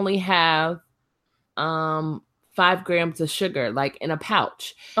Jammers only have 5 grams of sugar, like in a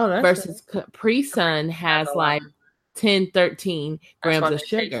pouch, versus good. Capri Sun has like 10, 13 grams of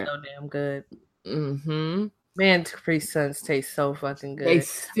sugar. So damn good. Man, Capri Suns taste so fucking good. They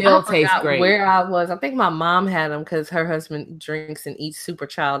still taste great. Where I was, I think my mom had them because her husband drinks and eats super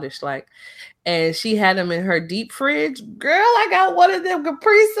childish, like, and she had them in her deep fridge. Girl, I got one of them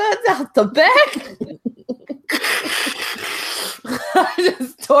Capri Suns out the back. I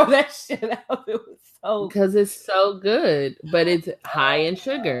just tore that shit out. It was so because it's so good, but it's high in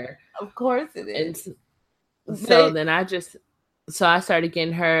sugar. Of course it is. And so then I started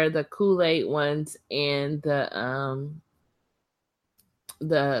getting her the Kool-Aid ones and the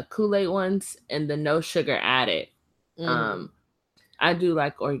Kool-Aid ones and the no sugar added. I do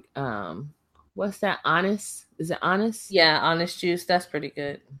like what's that? Honest? Is it Honest? Yeah, Honest juice. That's pretty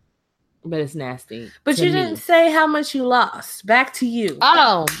good. But it's nasty. But you didn't say how much you lost. Back to you.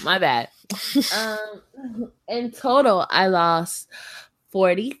 Oh, my bad. In total, I lost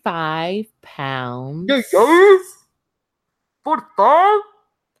 45 pounds. Yes. 45?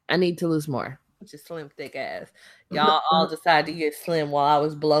 I need to lose more. Just slim, thick ass. Y'all all decided to get slim while I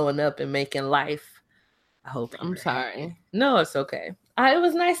was blowing up and making life. I hope. I'm sorry. No, it's okay. It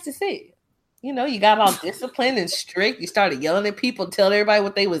was nice to see. You know, you got all disciplined and strict. You started yelling at people, telling everybody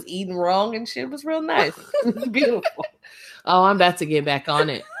what they was eating wrong and shit. It was real nice. It was beautiful. Oh, I'm about to get back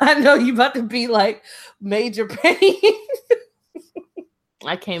on it. I know you about to be like Major Pain.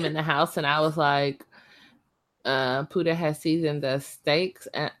 I came in the house and I was like, Puda has seasoned the steaks,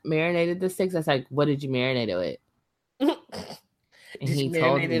 marinated the steaks. I was like, what did you marinate it with? And did he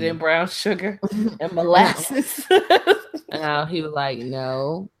told me in brown sugar and molasses. And he was like,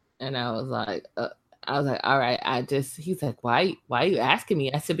 no. And I was like, all right. He's like, why are you asking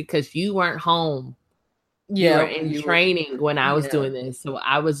me? I said, because you weren't home. Yeah. You were in training when I was doing this. So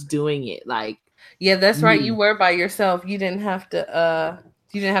I was doing it like. Yeah, that's right. You were by yourself. You didn't have to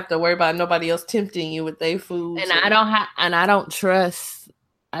worry about nobody else tempting you with their food. And I don't trust.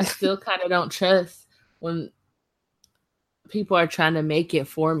 I still kind of don't trust when people are trying to make it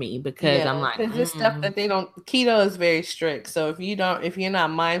for me because I'm like, this stuff that they don't. Keto is very strict. So if you're not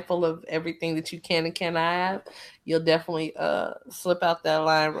mindful of everything that you can and cannot have, you'll definitely slip out that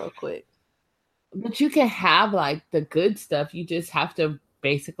line real quick. But you can have like the good stuff. You just have to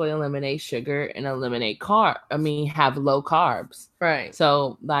basically eliminate sugar and eliminate have low carbs. Right.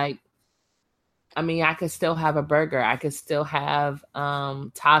 So like, I could still have a burger. I could still have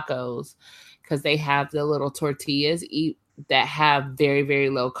tacos because they have the little tortillas that have very, very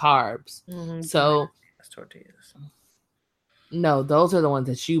low carbs. Mm-hmm. So tortillas. No, those are the ones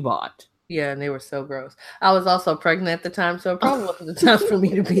that you bought. Yeah, and they were so gross. I was also pregnant at the time, so it probably wasn't the time for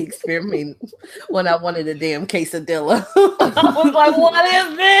me to be experimenting when I wanted a damn quesadilla. I was like, what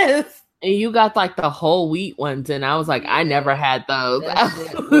is this? And you got like the whole wheat ones, and I was like, I never had those.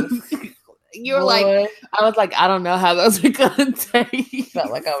 You were like, I was like, I don't know how those are gonna taste.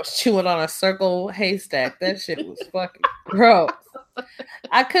 Felt like I was chewing on a circle haystack. That shit was fucking gross.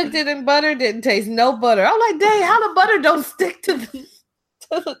 I cooked it in butter, didn't taste no butter. I'm like, dang, how the butter don't stick to the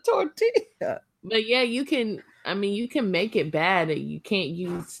tortilla? But yeah, you can make it bad. You can't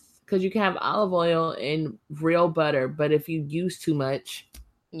use, because you can have olive oil and real butter, but if you use too much,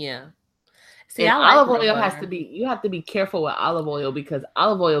 yeah. See, olive oil you have to be careful with olive oil because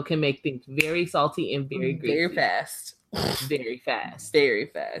olive oil can make things very salty and very greasy. Very fast. Very fast. Very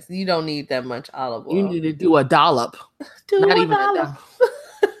fast. You don't need that much olive oil. You need to do a dollop. Not even a dollop.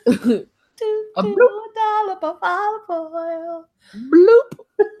 A dollop of olive oil. Bloop.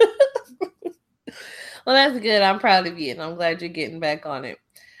 Well, that's good. I'm proud of you, and I'm glad you're getting back on it.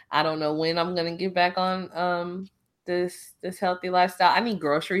 I don't know when I'm gonna get back on this healthy lifestyle. I need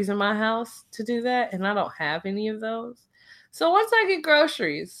groceries in my house to do that, and I don't have any of those. So once I get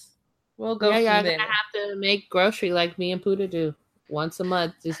groceries, we'll go. Yeah, you're gonna have to make grocery like me and Puda do once a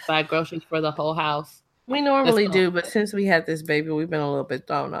month. Just buy groceries for the whole house. We normally do, but since we had this baby, we've been a little bit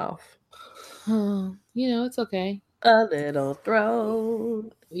thrown off. It's okay. A little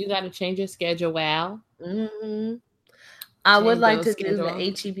thrown. You got to change your schedule. Wow. Mm-hmm. I would like to do the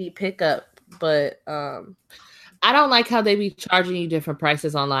HEB pickup, but I don't like how they be charging you different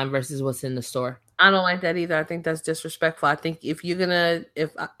prices online versus what's in the store. I don't like that either. I think that's disrespectful. I think if you're gonna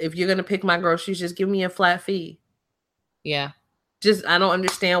pick my groceries, just give me a flat fee. Yeah. I don't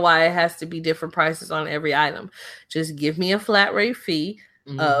understand why it has to be different prices on every item. Just give me a flat rate fee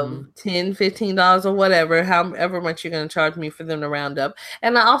of $10, $15 or whatever, however much you're going to charge me for them to round up.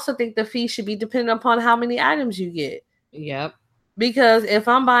 And I also think the fee should be dependent upon how many items you get. Yep. Because if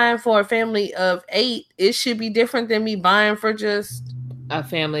I'm buying for a family of 8, it should be different than me buying for just a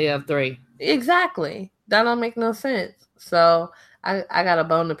family of 3. Exactly. That don't make no sense. So I got a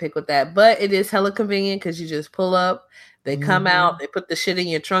bone to pick with that. But it is hella convenient because you just pull up. They come out, they put the shit in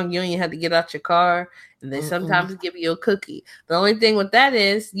your trunk. You don't even have to get out your car. And they sometimes give you a cookie. The only thing with that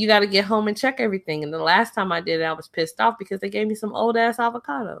is you got to get home and check everything. And the last time I did it, I was pissed off because they gave me some old ass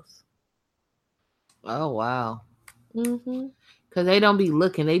avocados. Oh, wow. Because they don't be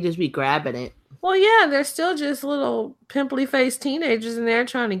looking. They just be grabbing it. Well, yeah, they're still just little pimply faced teenagers in there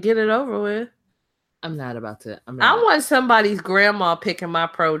trying to get it over with. I'm not about to. I want somebody's grandma picking my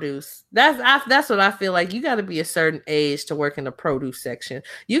produce. That's what I feel like. You got to be a certain age to work in the produce section.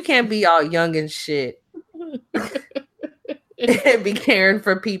 You can't be all young and shit and be caring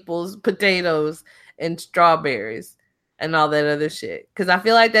for people's potatoes and strawberries and all that other shit. Because I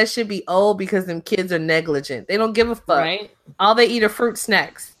feel like that should be old because them kids are negligent. They don't give a fuck. Right? All they eat are fruit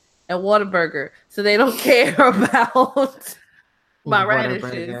snacks and Whataburger, so they don't care about my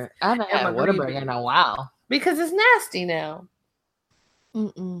radishes. I haven't had Whataburger in a while because it's nasty now.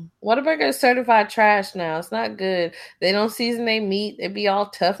 Whataburger is certified trash now. It's not good. They don't season their meat. They be all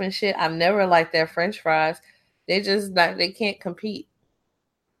tough and shit. I've never liked their French fries. They can't compete.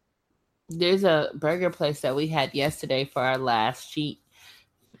 There's a burger place that we had yesterday for our last cheat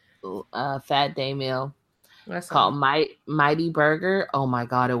fat day meal. That's called Mighty Burger. Oh my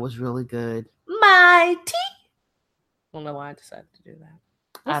god, it was really good. Mighty. I don't know why I decided to do that.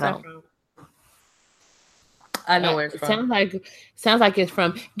 What's that from? I know where it's from. Sounds like it's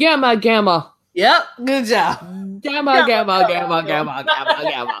from Gamma. Yep, good job. Gamma.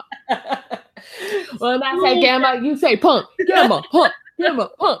 When I say Gamma, you say punk. Gamma, punk.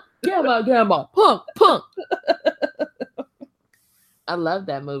 I love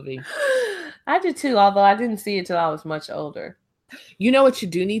that movie. I do too, although I didn't see it till I was much older. You know what you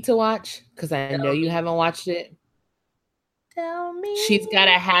do need to watch? Because I know you haven't watched it. Tell me. She's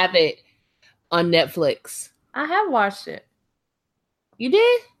Gotta Have It on Netflix. I have watched it. You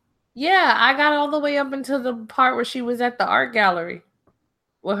did? Yeah, I got all the way up until the part where she was at the art gallery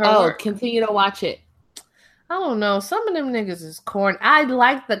with her work. Continue to watch it. I don't know. Some of them niggas is corny. I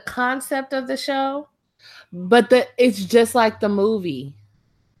like the concept of the show. But it's just like the movie.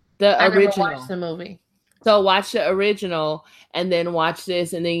 The original. Never watched the movie. So watch the original and then watch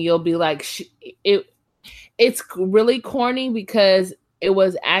this and then you'll be like, it's really corny because it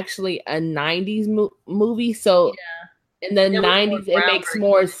was actually a 90s movie. So in the 90s, it makes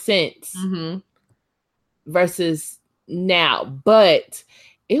more sense versus now. But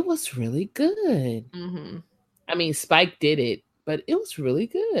it was really good. I mean, Spike did it, but it was really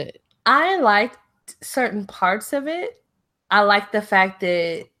good. I liked certain parts of it. I like the fact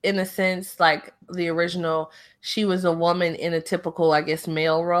that, in a sense, like the original, she was a woman in a typical, I guess,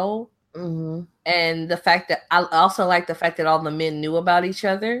 male role. And the fact that I also like the fact that all the men knew about each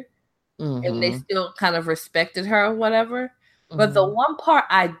other and they still kind of respected her or whatever. But the one part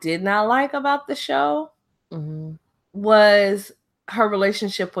I did not like about the show was her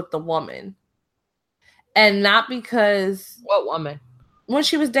relationship with the woman. And not because... What woman? When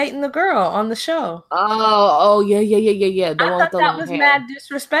she was dating the girl on the show. Oh, yeah. I thought that was mad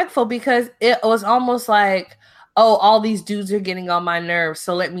disrespectful because it was almost like, oh, all these dudes are getting on my nerves,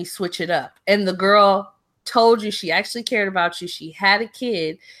 so let me switch it up. And the girl told you she actually cared about you. She had a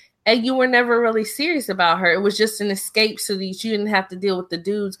kid, and you were never really serious about her. It was just an escape so that you didn't have to deal with the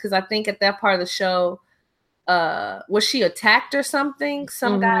dudes. Because I think at that part of the show, was she attacked or something?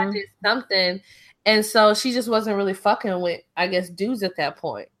 Some guy did something. And so she just wasn't really fucking with, I guess, dudes at that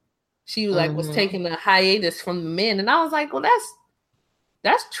point. She was taking a hiatus from the men. And I was like, well,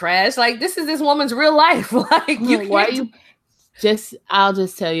 that's trash. Like, this is this woman's real life. Like, I'll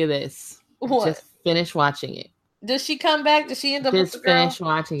just tell you this. What? Just finish watching it. Does she come back? Does she end up with the girl? Just finish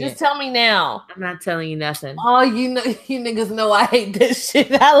watching it. Just tell me now. I'm not telling you nothing. Oh, you niggas know I hate this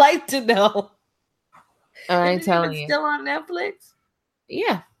shit. I like to know. I ain't telling you. Still on Netflix?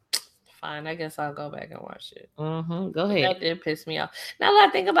 Yeah. Fine, I guess I'll go back and watch it. Go ahead. That did piss me off. Now that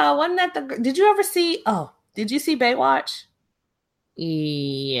I think about it, wasn't that did you ever see, did you see Baywatch?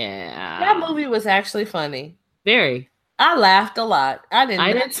 Yeah. That movie was actually funny. Very. I laughed a lot. I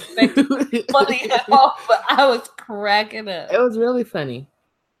didn't expect it to be funny at all, but I was cracking up. It was really funny.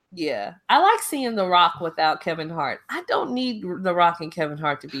 Yeah. I like seeing The Rock without Kevin Hart. I don't need The Rock and Kevin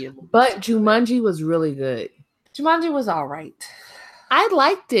Hart to be in. But Jumanji was really good. Jumanji was all right. I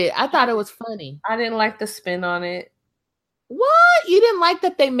liked it. I thought it was funny. I didn't like the spin on it. What? You didn't like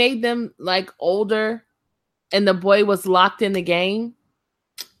that they made them like older and the boy was locked in the game?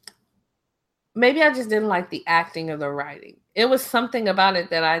 Maybe I just didn't like the acting or the writing. It was something about it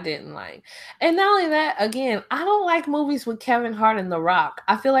that I didn't like. And not only that, again, I don't like movies with Kevin Hart and The Rock.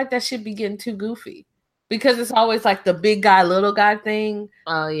 I feel like that should be getting too goofy. Because it's always like the big guy, little guy thing.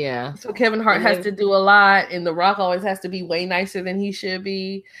 Oh, yeah. So Kevin Hart has to do a lot, and The Rock always has to be way nicer than he should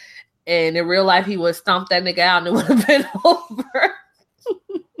be. And in real life, he would stomp that nigga out and it would have been over.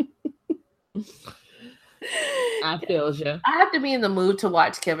 I feel you. I have to be in the mood to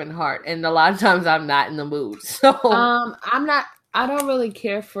watch Kevin Hart, and a lot of times I'm not in the mood. So I'm not. I don't really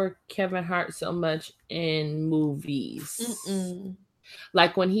care for Kevin Hart so much in movies. Mm-mm.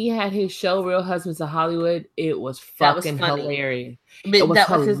 Like when he had his show Real Husbands of Hollywood, it was fucking hilarious. It But was that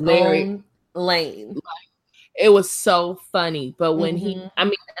was his hilarious. own lane. It was so funny. But when Mm-hmm. I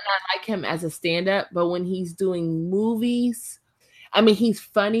mean, and I like him as a stand-up, but when he's doing movies, I mean, he's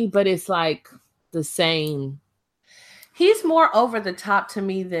funny, but it's like the same. He's more over the top to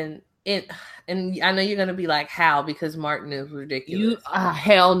me than it. And I know you're gonna be like, how? Because Martin is ridiculous.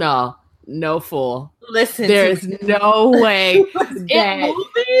 Hell no. No fool. Listen, There's no way that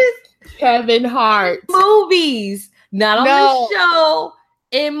movies, Kevin Hart movies, not on the show,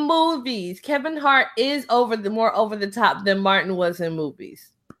 in movies. Kevin Hart is more over the top than Martin was in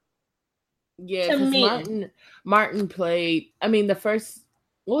movies. Yeah, because Martin played. I mean, what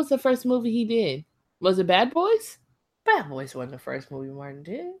was the first movie he did? Was it Bad Boys? Bad Boys wasn't the first movie Martin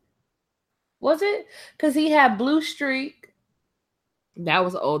did. Was it? Because he had Blue Streak. That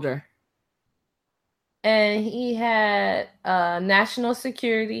was older. And he had National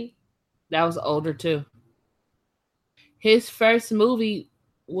Security. That was older too. His first movie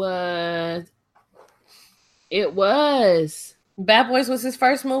was. It was. Bad Boys was his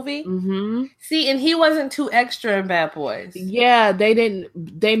first movie? Mm-hmm. See, and he wasn't too extra in Bad Boys. Yeah,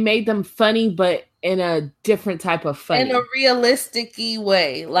 they made them funny, but in a different type of funny. In a realistic-y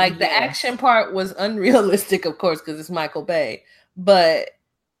way. Like, the action part was unrealistic, of course, because it's Michael Bay. But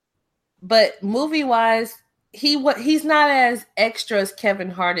movie-wise, he's not as extra as Kevin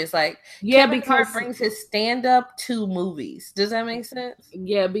Hart is. Like, Kevin Hart brings his stand-up to movies. Does that make sense?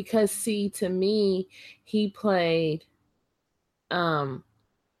 Yeah, because, see, to me, he played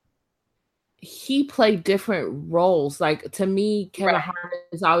different roles. Like, to me, Kevin Hart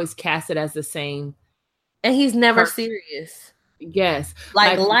is always casted as the same. And he's never serious. Yes.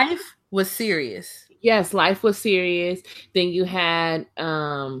 Like Life was serious. Yes, Life was serious. Then you had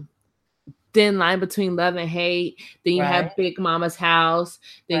Thin Line Between Love and Hate. Then you had Big Mama's House.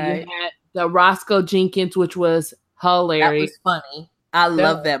 Then you had the Roscoe Jenkins, which was hilarious. That was funny. I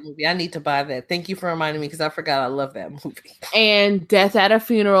love that movie. I need to buy that. Thank you for reminding me because I forgot I love that movie. And Death at a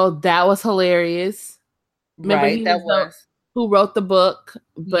Funeral, that was hilarious. Remember who wrote the book.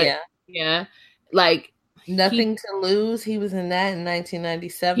 But yeah. Like Nothing to Lose. He was in that in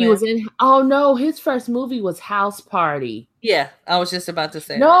 1997. He was in his first movie was House Party. Yeah, I was just about to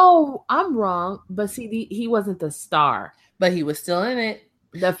say no, that. I'm wrong. But see, he wasn't the star. But he was still in it.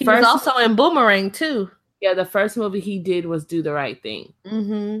 He was also in Boomerang too. Yeah, the first movie he did was Do the Right Thing.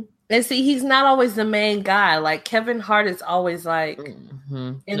 Mm-hmm. And see, he's not always the main guy. Like Kevin Hart is always like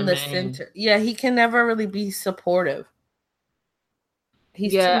in the center. Yeah, he can never really be supportive.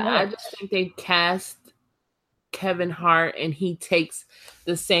 He's I just think they cast Kevin Hart and he takes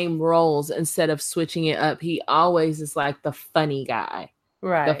the same roles instead of switching it up. He always is like the funny guy.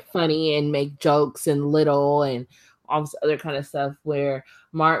 Right. The funny and make jokes and little and all this other kind of stuff, where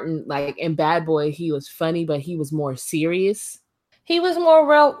Martin, like in Bad Boy, he was funny, but he was more serious. He was more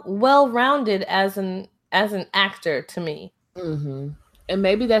well-rounded as an actor to me. Mm-hmm. And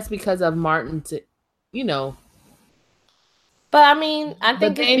maybe that's because of Martin, But I mean, I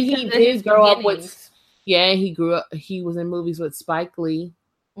think he did grow up with. Yeah, he grew up. He was in movies with Spike Lee,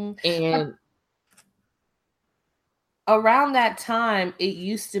 and around that time, it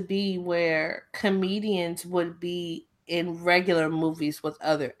used to be where comedians would be in regular movies with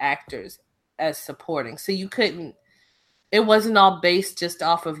other actors as supporting. So it wasn't all based just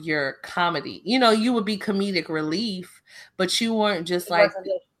off of your comedy. You would be comedic relief, but you weren't just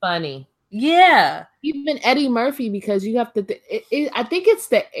funny. Yeah. Even Eddie Murphy, because you have to, I think it's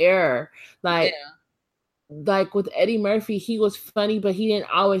the error. Like with Eddie Murphy, he was funny, but he didn't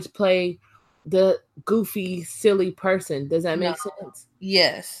always play the goofy, silly person. Does that make sense?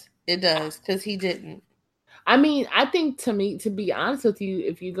 Yes, it does, because he didn't. I mean, I think to be honest with you,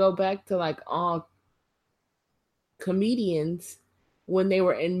 if you go back to like all comedians, when they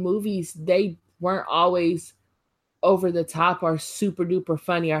were in movies, they weren't always over the top or super duper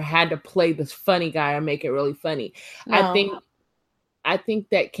funny or had to play this funny guy or make it really funny. No. I think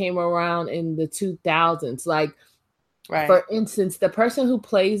that came around in the 2000s. Like, for instance, the person who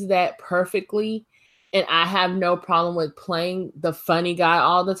plays that perfectly, and I have no problem with playing the funny guy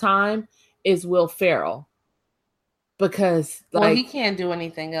all the time, is Will Ferrell. Because he can't do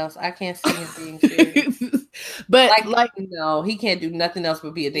anything else. I can't see him being serious. But no, he can't do nothing else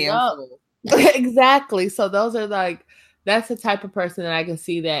but be a damn fool. Exactly. So those are that's the type of person that I can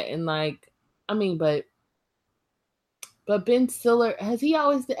see that in but Ben Stiller, has he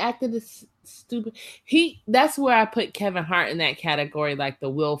always acted this stupid? That's where I put Kevin Hart in that category, like the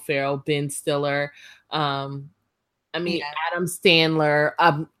Will Ferrell, Ben Stiller, I mean, Adam Sandler,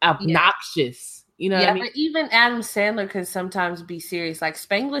 obnoxious. You know what I mean? But even Adam Sandler can sometimes be serious. Like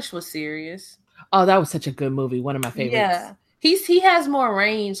Spanglish was serious. Oh, that was such a good movie. One of my favorites. Yeah. He has more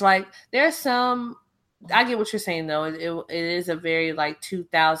range. Like there's some, I get what you're saying though. It is a very like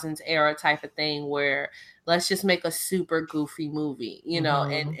 2000s era type of thing where let's just make a super goofy movie, you know,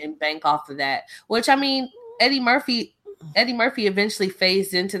 and bank off of that. Which I mean, Eddie Murphy eventually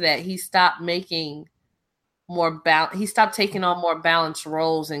phased into that. He stopped making he stopped taking on more balanced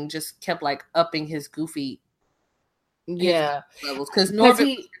roles and just kept like upping his goofy levels because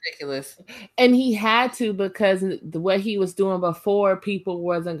Norbit was ridiculous, and he had to because what he was doing before people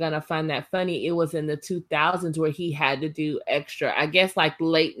wasn't gonna find that funny. It was in the 2000s where he had to do extra. I guess like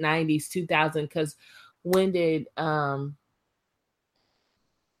late 90s, 2000. Because when did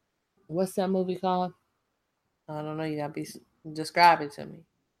what's that movie called? I don't know. You gotta describe it to me.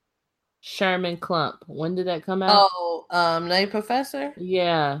 Sherman Klump. When did that come out? Oh, Nutty Professor.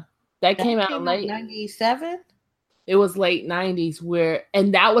 Yeah, that came out late 97. It was late 90s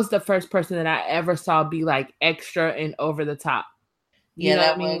and that was the first person that I ever saw be like extra and over the top.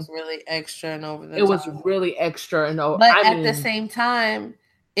 That was really extra and over the top. It was really extra and over. But at the same time,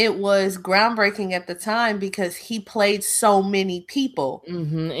 it was groundbreaking at the time because he played so many people.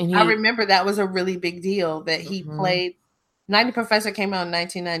 And I remember that was a really big deal that he played. Nutty Professor came out in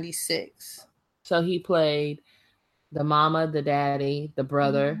 1996. So he played the mama, the daddy, the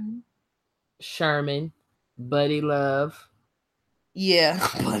brother, Sherman, Buddy Love. Yeah,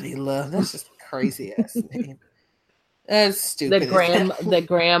 Buddy Love. That's just a crazy ass name. That's stupid. The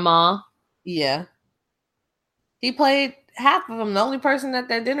grandma. Yeah. He played half of them. The only person at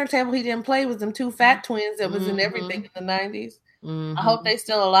that dinner table he didn't play was them two fat twins that was in everything in the 90s. I hope they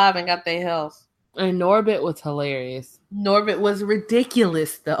still alive and got their health. And Norbit was hilarious. Norbit was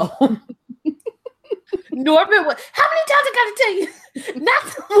ridiculous, though. Norbit was... How many times I gotta tell you not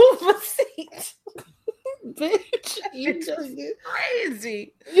to move a seat? Bitch, you just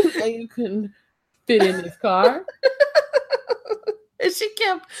crazy. You say you couldn't fit in this car. And she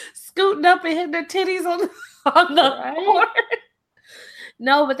kept scooting up and hitting her titties on the board.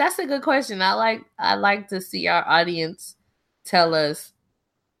 No, but that's a good question. I like to see our audience tell us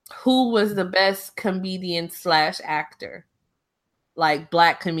who was the best comedian / actor. Like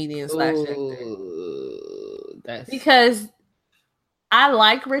black comedian / actor. Because I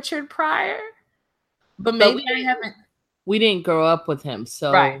like Richard Pryor. But maybe we didn't grow up with him,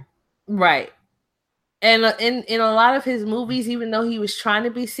 so right. And in a lot of his movies, even though he was trying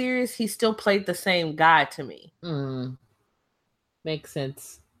to be serious, he still played the same guy to me. Makes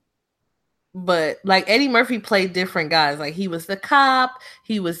sense. But like Eddie Murphy played different guys. Like he was the cop,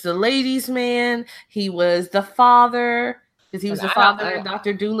 he was the ladies' man, he was the father because he was the father of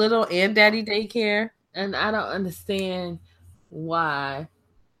Dr. Dolittle and Daddy Daycare. And I don't understand why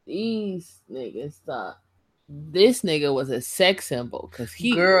these niggas thought this nigga was a sex symbol because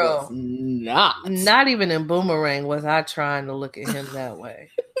he was not even in Boomerang was I trying to look at him that way.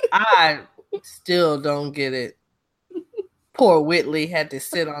 I still don't get it. Poor Whitley had to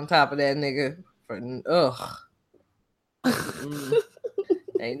sit on top of that nigga for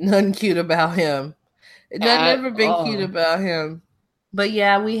ain't nothing cute about him. Never been cute about him. But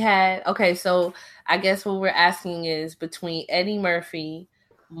yeah, we had so I guess what we're asking is between Eddie Murphy,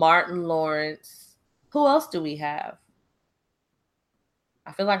 Martin Lawrence, who else do we have?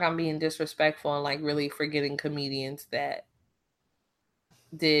 I feel like I'm being disrespectful and like really forgetting comedians that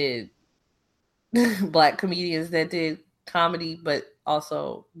did black comedians that did comedy but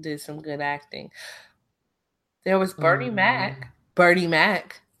also did some good acting. There was Bernie Mac.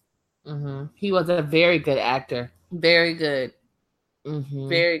 He was a very good actor. Very good.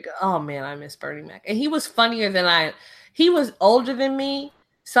 Very good. Oh man, I miss Bernie Mac. And he was funnier than he was older than me.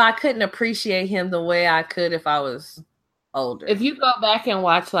 So I couldn't appreciate him the way I could if I was older. If you go back and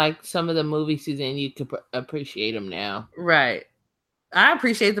watch like some of the movies he's in, you could appreciate him now. Right. I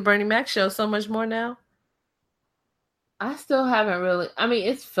appreciate the Bernie Mac show so much more now. I still haven't really. I mean,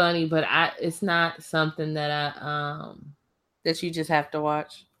 it's funny, but it's not something that that you just have to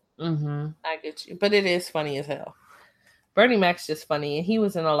watch. I get you, but it is funny as hell. Bernie Mac's just funny, and he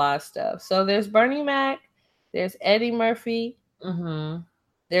was in a lot of stuff. So there's Bernie Mac, there's Eddie Murphy.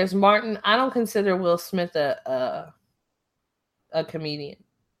 There's Martin. I don't consider Will Smith a comedian.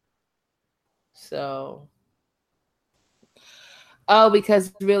 So. Oh,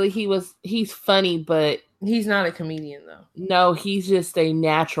 because really he's funny, but he's not a comedian though. No, he's just a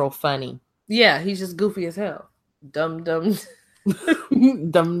natural funny. Yeah, he's just goofy as hell. Dumb.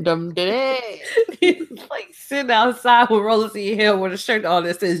 Dum dum day. He's like sitting outside with Roller C. Hill with a shirt on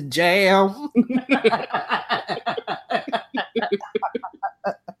that says jam.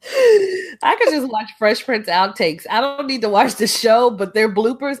 I could just watch Fresh Prince outtakes. I don't need to watch the show, but their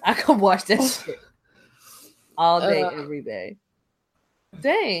bloopers, I can watch that shit all day, every day.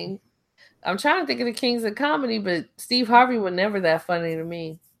 Dang. I'm trying to think of the kings of comedy, but Steve Harvey was never that funny to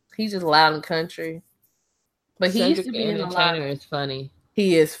me. He's just loud and country. But he used to be in a lot. Is funny.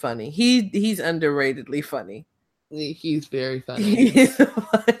 He is funny. He's underratedly funny. He's very funny. He's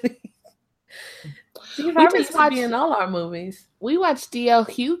funny. Steve Harvey used to be in all our movies. We watched D.L.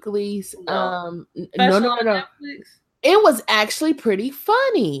 Hughley's. No. Netflix. It was actually pretty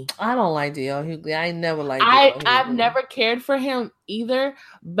funny. I don't like D.L. Hughley. I never liked I've never cared for him either,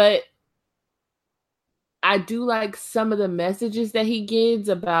 but I do like some of the messages that he gives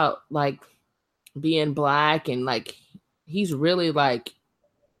about like being Black, and like he's really like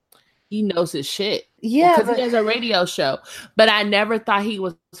he knows his shit. Yeah, because he has a radio show. But I never thought he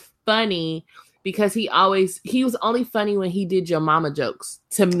was funny because he was only funny when he did your mama jokes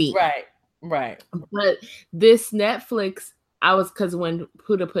to me. Right. But this Netflix, because when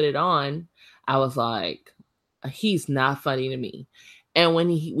Puda put it on, I was like, he's not funny to me. And when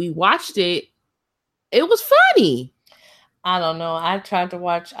we watched it, it was funny. I don't know. I tried to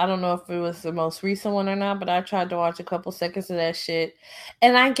watch, I don't know if it was the most recent one or not, but I tried to watch a couple seconds of that shit.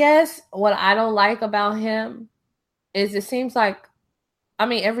 And I guess what I don't like about him is it seems like, I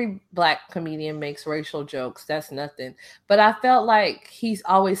mean, every Black comedian makes racial jokes. That's nothing. But I felt like he's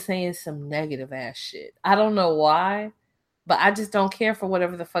always saying some negative ass shit. I don't know why, but I just don't care for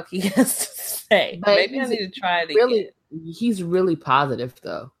whatever the fuck he has to say. But maybe I need to try it again. He's really positive,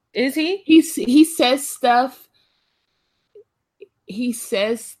 though. Is he? He says stuff. He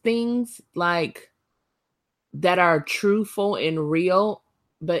says things like that are truthful and real,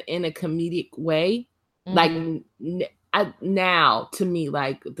 but in a comedic way. Mm-hmm. Like now, to me,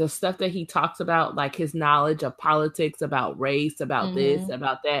 like the stuff that he talks about, like his knowledge of politics, about race, about mm-hmm. this,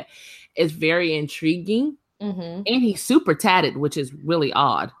 about that, is very intriguing. Mm-hmm. And he's super tatted, which is really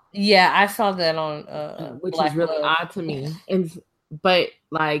odd. Yeah, I saw that on which Black is really Love. Odd to me. But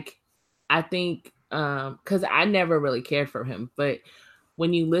like, I think because I never really cared for him, but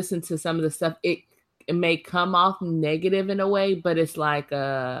when you listen to some of the stuff, it may come off negative in a way, but it's like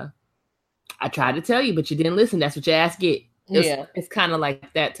I tried to tell you, but you didn't listen. That's what your ass get. It's kind of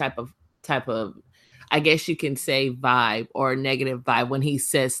like that type of, I guess you can say vibe or negative vibe when he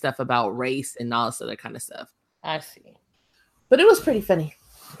says stuff about race and all this other kind of stuff. I see. But it was pretty funny.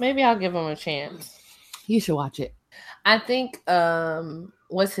 Maybe I'll give him a chance. You should watch it. I think,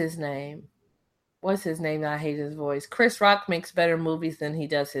 what's his name? I hate his voice. Chris Rock makes better movies than he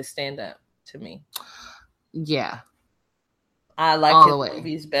does his stand-up to me. Yeah. I like his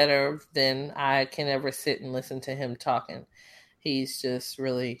movies better than I can ever sit and listen to him talking. He's just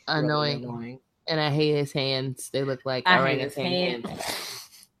really annoying. And I hate his hands. They look like orangutan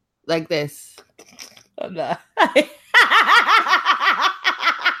hands. Like this. No.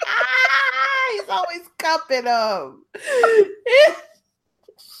 He's always cupping them.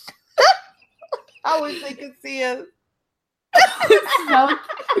 I wish they could see him.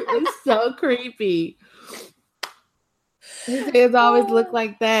 It's so creepy. His hands always look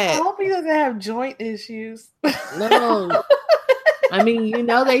like that. I hope he doesn't have joint issues. No. I mean,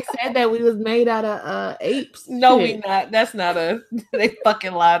 they said that we was made out of apes. No, we not. That's not us. They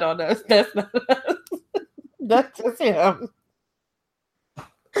fucking lied on us. That's not us. That's just him.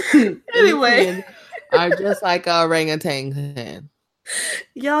 Anyway. Are just like a orangutan.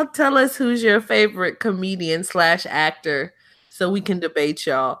 Y'all tell us who's your favorite comedian / actor so we can debate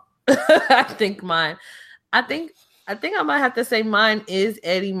y'all. I think I might have to say mine is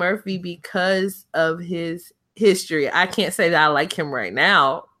Eddie Murphy because of his history. I can't say that I like him right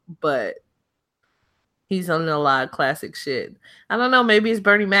now, but he's on a lot of classic shit. I don't know. Maybe it's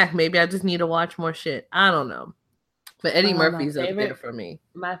Bernie Mac. Maybe I just need to watch more shit. I don't know. But Eddie Murphy's up there for me.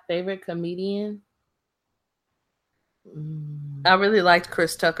 My favorite comedian? I really liked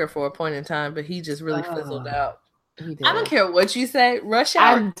Chris Tucker for a point in time, but he just really fizzled out. I don't care what you say. Rush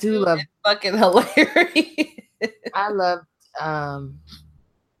Hour I do love fucking hilarious. I loved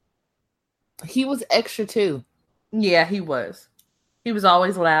he was extra too. Yeah, he was. He was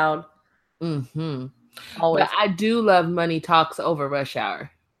always loud. Mm-hmm. Always. But I do love Money Talks over Rush Hour.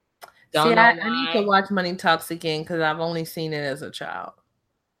 I need to watch Money Talks again because I've only seen it as a child.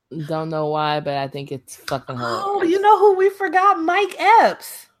 Don't know why, but I think it's fucking hilarious. Oh, you know who we forgot? Mike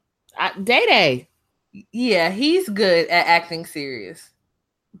Epps. Day. Yeah, he's good at acting serious.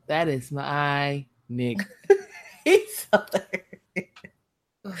 That is my nigga. He's hilarious.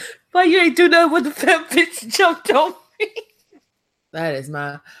 But you ain't do nothing with the fat bitch jumped on me. That is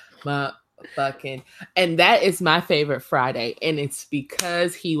my fucking, and that is my favorite Friday, and it's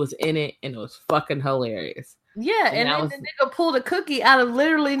because he was in it, and it was fucking hilarious. Yeah, and then the nigga pulled a cookie out of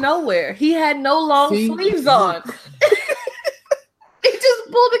literally nowhere. He had no long sleeves on. He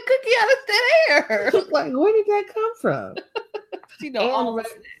just pulled a cookie out of thin air. Like, where did that come from? You know,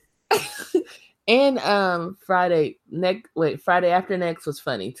 and Friday After Next was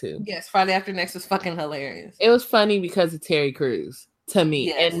funny too. Yes, Friday After Next was fucking hilarious. It was funny because of Terry Crews to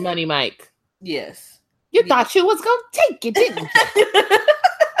me and Money Mike. Yes. You thought you was gonna take it, didn't you?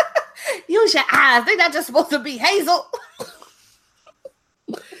 Use your eyes. They're not just supposed to be hazel.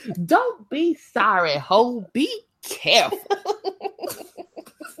 Don't be sorry, ho. Be careful.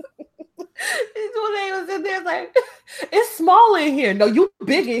 This one day was in there like, it's small in here. No, you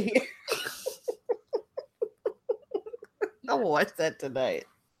big in here. I watched that tonight.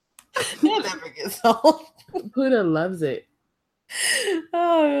 That never gets old. Puda loves it.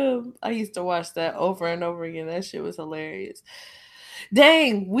 Oh, I used to watch that over and over again. That shit was hilarious.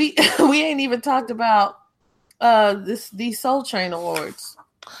 Dang, we ain't even talked about these Soul Train Awards.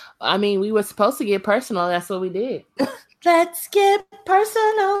 I mean, we were supposed to get personal. That's what we did. Let's get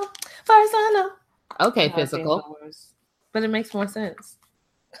personal. Okay, physical. But it makes more sense.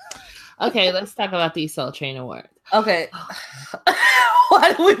 Okay, let's talk about these Soul Train Awards. Okay.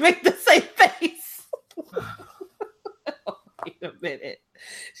 Why do we make the same face? Wait a minute.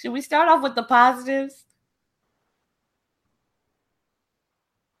 Should we start off with the positives?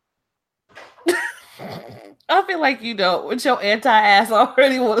 I feel like you don't. With your anti-ass, I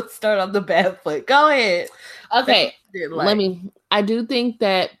already want to start on the bad foot. Go ahead. Okay. I do think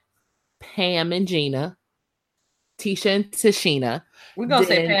that Pam and Gina, Tisha and Tashina. We're going to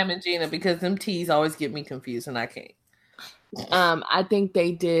say Pam and Gina because them T's always get me confused and I can't. I think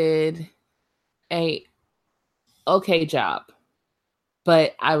they did a okay job,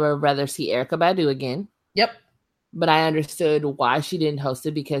 but I would rather see Erykah Badu again. Yep. But I understood why she didn't host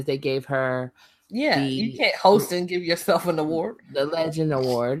it because they gave her you can't host and give yourself an award. The Legend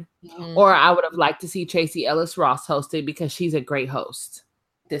Award. Mm-hmm. Or I would have liked to see Tracee Ellis Ross host it because she's a great host.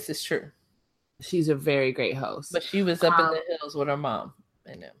 This is true. She's a very great host. But she was up in the hills with her mom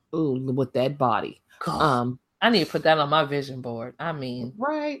and them. Ooh, with that body. I need to put that on my vision board. I mean,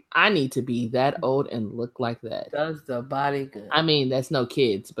 right. I need to be that old and look like that. Does the body good. I mean, that's no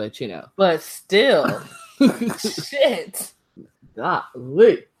kids, but you know. But still. Shit.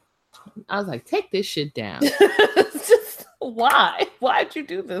 Golly. I was like, take this shit down. Just why? Why'd you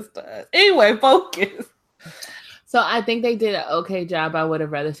do this to us? Anyway, focus. So I think they did an okay job. I would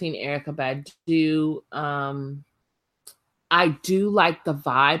have rather seen Erykah Badu. I do like the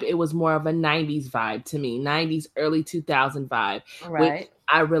vibe. It was more of a 90s vibe to me. 90s, early 2000 vibe. Right. Which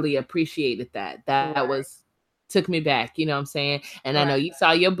I really appreciated that. That took me back. You know what I'm saying? And I know you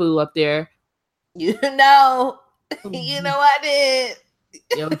saw your boo up there. You know I did.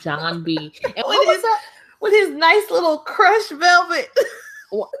 Yo, John B. And with his nice little crushed velvet.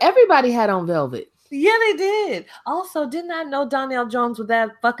 Well, everybody had on velvet. Yeah, they did. Also, did not know Donnell Jones was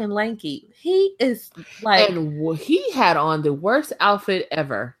that fucking lanky. He is like... And he had on the worst outfit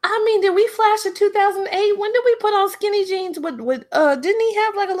ever. I mean, did we flash in 2008? When did we put on skinny jeans with didn't he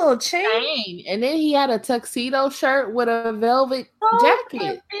have like a little chain? And then he had a tuxedo shirt with a velvet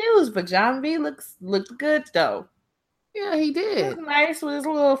jacket. Confused, but John B looked good though. Yeah, he did. He was nice with his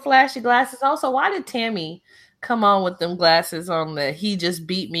little flashy glasses. Also, why did Tammy come on with them glasses on the he just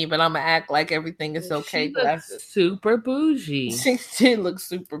beat me, but I'm gonna act like everything is okay glasses? Super bougie. She looks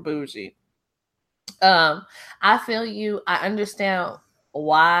super bougie. I feel you. I understand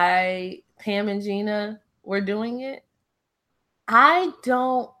why Pam and Gina were doing it. I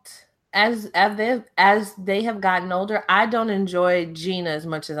don't, as they have gotten older, I don't enjoy Gina as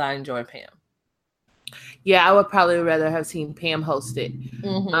much as I enjoy Pam. Yeah, I would probably rather have seen Pam host it.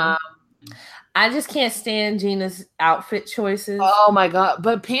 Mm-hmm. I just can't stand Gina's outfit choices. Oh my God.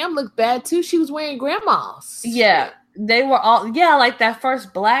 But Pam looked bad too. She was wearing grandma's. Yeah. They were all, like that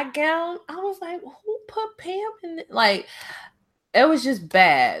first black gown. I was like, who put Pam in it? Like, it was just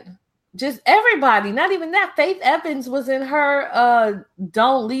bad. Just everybody, not even that. Faith Evans was in her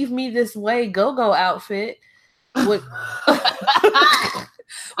Don't Leave Me This Way go-go outfit. With,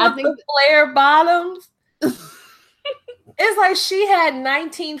 I think the flare bottoms. It's like she had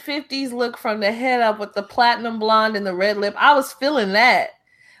 1950s look from the head up with the platinum blonde and the red lip. I was feeling that.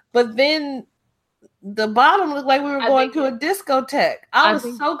 But then the bottom looked like we were going to a discotheque. I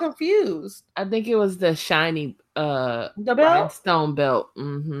was so confused. I think it was the shiny the rhinestone belt.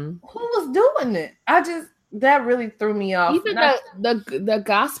 Mm-hmm. Who was doing it? I just That really threw me off. Even the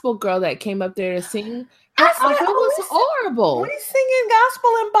gospel girl that came up there to sing, her I said, outfit was horrible. We singing gospel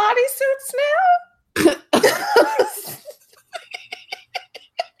in bodysuits now?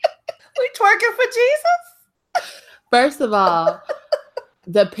 We twerking for Jesus? First of all,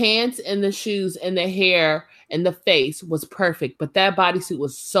 the pants and the shoes and the hair and the face was perfect, but that bodysuit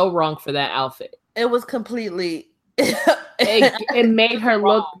was so wrong for that outfit. It was completely. it made her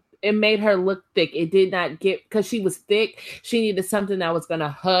look. It made her look thick. It did not get, because she was thick. She needed something that was gonna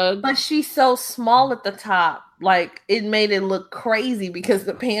hug. But she's so small at the top. Like, it made it look crazy because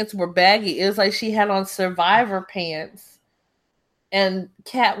the pants were baggy. It was like she had on Survivor pants and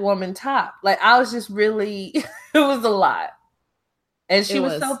Catwoman top. Like, I was just really, it was a lot. And she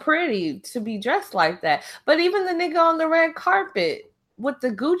was so pretty to be dressed like that. But even the nigga on the red carpet with the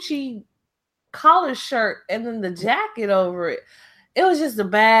Gucci collar shirt and then the jacket over it, it was just a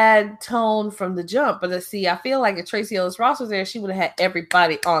bad tone from the jump. But see, I feel like if Tracee Ellis Ross was there, she would have had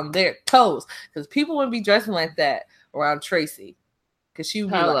everybody on their toes, because people wouldn't be dressing like that around Tracee, because she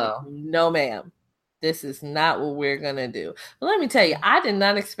would be like, no ma'am, this is not what we're gonna do. But let me tell you, I did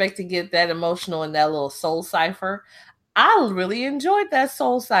not expect to get that emotional in that little soul cipher. I really enjoyed that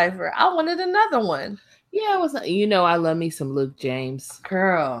soul cipher. I wanted another one. Yeah, it was. I love me some Luke James.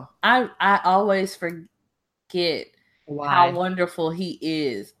 Girl, I always forget how wonderful he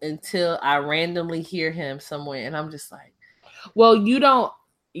is until I randomly hear him somewhere, and I'm just like, well, you're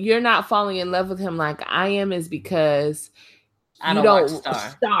not falling in love with him like I am, is because I don't watch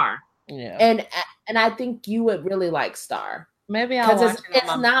Star. Yeah. And I think you would really like Star. Maybe I'll watch it.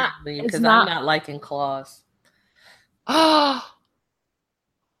 It's not, because I'm not liking Claws. Oh,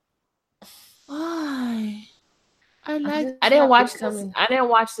 why? I didn't watch this. I didn't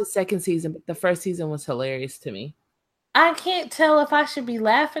watch the second season, but the first season was hilarious to me. I can't tell if I should be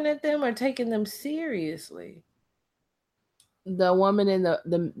laughing at them or taking them seriously. The woman and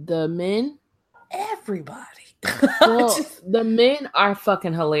the men, everybody. Well, the men are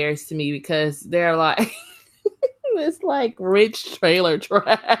fucking hilarious to me because they're like it's like rich trailer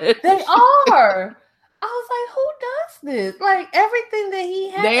trash. They are. I was like, who does this? Like, everything that he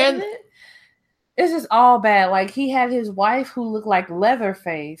had, it's just all bad. Like, he had his wife who looked like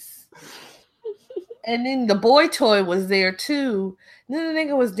Leatherface. And then the boy toy was there too. And then the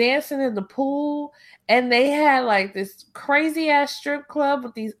nigga was dancing in the pool. And they had like this crazy ass strip club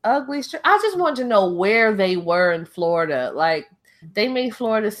with these ugly I just wanted to know where they were in Florida. Like, they made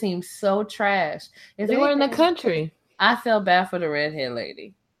Florida seem so trash. If they were in the country. I felt bad for the redhead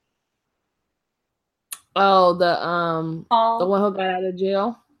lady. Oh, the one who got out of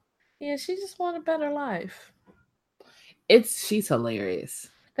jail? Yeah, she just wanted a better life. She's hilarious.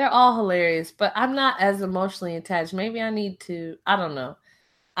 They're all hilarious, but I'm not as emotionally attached. Maybe I need to, I don't know.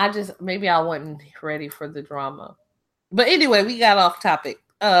 Maybe I wasn't ready for the drama. But anyway, we got off topic.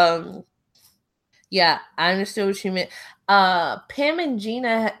 Yeah, I understood what you meant. Pam and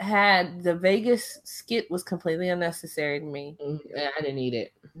Gina had the Vegas skit was completely unnecessary to me. I didn't need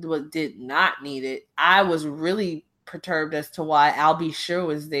it. Did not need it. I was really perturbed as to why Albie Sure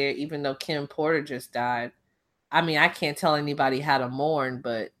was there, even though Kim Porter just died. I mean, I can't tell anybody how to mourn,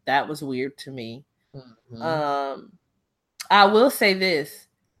 but that was weird to me. Mm-hmm. I will say this.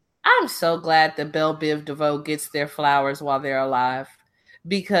 I'm so glad that Belle Biv DeVoe gets their flowers while they're alive,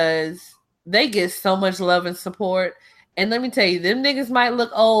 because they get so much love and support. And let me tell you, them niggas might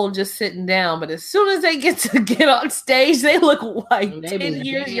look old just sitting down, but as soon as they get on stage, they look like 10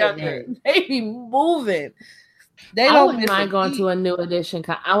 years younger. They be moving. I wouldn't mind going to a New Edition.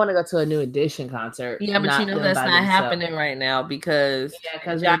 I want to go to a New Edition concert. Yeah, but that's not happening right now because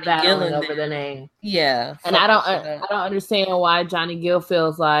they're battling over the name. Yeah, and I don't understand why Johnny Gill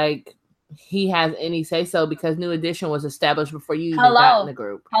feels like he has any say so, because New Edition was established before you even got in the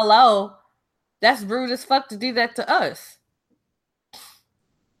group. Hello, that's rude as fuck to do that to us.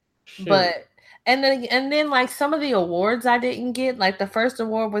 Shoot. But and then like some of the awards I didn't get, like the first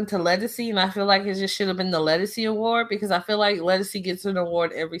award went to Ledisi, and I feel like it just should have been the Ledisi award, because I feel like Ledisi gets an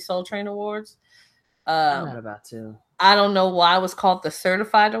award every Soul Train Awards. I'm not about to. I don't know why it was called the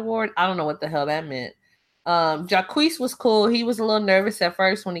Certified Award. I don't know what the hell that meant. Jacquees was cool. He was a little nervous at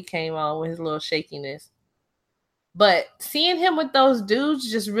first when he came on with his little shakiness. But seeing him with those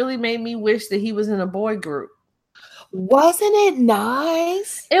dudes just really made me wish that he was in a boy group. Wasn't it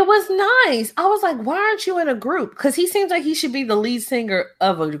nice? It was nice. I was like, why aren't you in a group? Because he seems like he should be the lead singer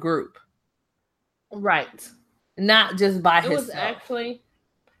of a group. Right. Not just by himself.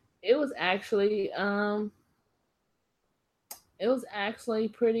 It was actually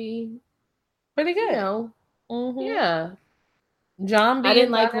pretty good. Mm-hmm. Yeah. John B. I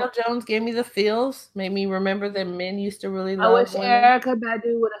didn't and like. Donell Jones gave me the feels. Made me remember that men used to really I love wish women. Erykah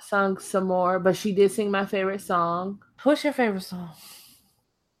Badu would have sung some more, but she did sing my favorite song. What's your favorite song?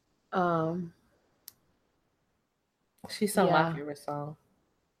 She sung my favorite song.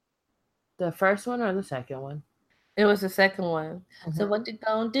 The first one or the second one? It was the second one. Mm-hmm. So what you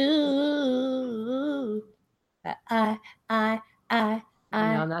gonna do?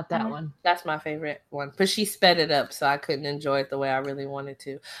 No, not that one. That's my favorite one. But she sped it up, so I couldn't enjoy it the way I really wanted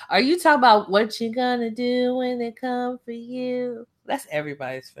to. Are you talking about what you gonna do when they come for you? That's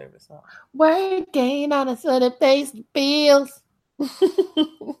everybody's favorite song. Working on a sudden face bills.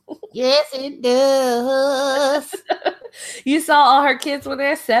 Yes, it does. You saw all her kids were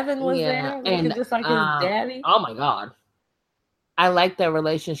there. 7 was there, looking just like his daddy. Oh my god! I like the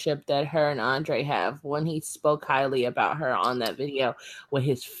relationship that her and Andre have. When he spoke highly about her on that video with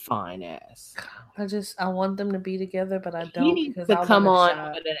his fine ass. I want them to be together, but I don't. He needs to come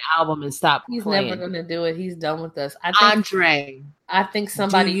on with an album and stop. He's playing. Never gonna do it. He's done with us. Andre, I think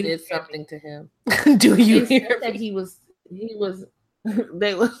somebody did something to him. Do you hear that he was?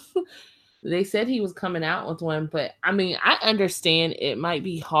 They said he was coming out with one, but I mean, I understand it might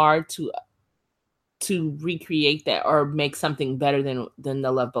be hard to recreate that or make something better than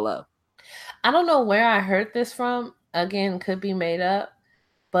The Love Below. I don't know where I heard this from. Again, could be made up,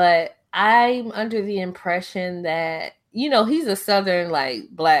 but I'm under the impression that, he's a Southern, like,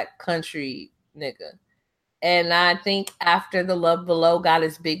 black country nigga. And I think after The Love Below got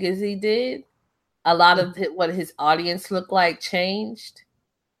as big as he did, a lot of what his audience looked like changed.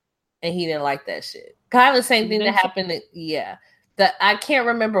 And he didn't like that shit. Kind of the same thing that happened. I can't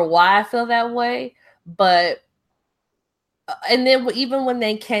remember why I feel that way, but and then even when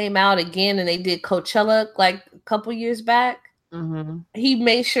they came out again and they did Coachella like a couple years back, he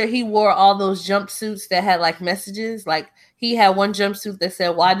made sure he wore all those jumpsuits that had like messages. Like he had one jumpsuit that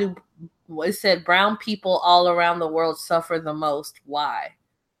said, it said brown people all around the world suffer the most. Why?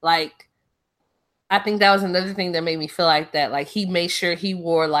 Like, I think that was another thing that made me feel like that. Like he made sure he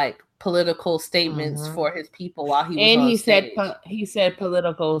wore like political statements for his people while he was and on he stage. he said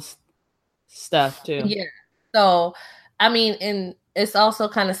political stuff too. Yeah. So I mean, and it's also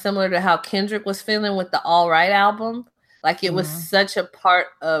kind of similar to how Kendrick was feeling with the All Right album. Like it was such a part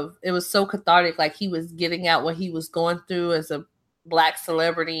of it was so cathartic. Like he was getting out what he was going through as a black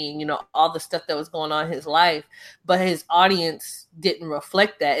celebrity and all the stuff that was going on in his life, but his audience didn't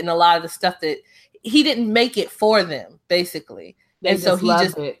reflect that, and a lot of the stuff that he didn't make it for them, basically. And so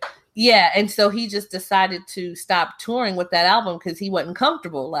he just decided to stop touring with that album because he wasn't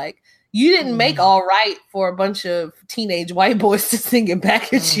comfortable. Like, you didn't make All Right for a bunch of teenage white boys to sing it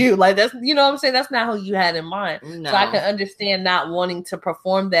back at you. Like, that's, what I'm saying? That's not who you had in mind. No. So I can understand not wanting to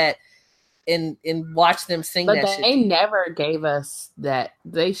perform that and watch them sing that shit. But they never gave us that.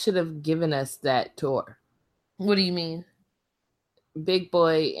 They should have given us that tour. What do you mean? Big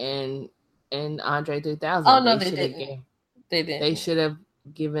Boy and Andre 3000. Oh, no, they didn't. They didn't. They should have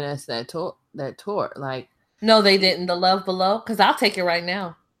given us that tour. Like, no, they didn't. The Love Below, because I'll take it right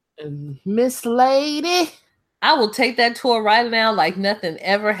now. Miss Lady, I will take that tour right now like nothing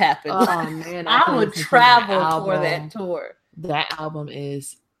ever happened. Oh man, I would travel for that tour. That album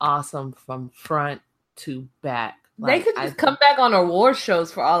is awesome from front to back. Like, they could just come back on award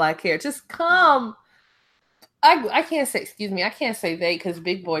shows for all I care. Just come. I can't say, excuse me, I can't say they because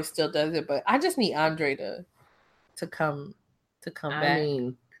Big Boy still does it, but I just need Andre to come back. I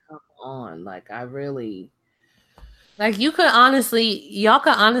mean, come on. Like, I really... Like, y'all could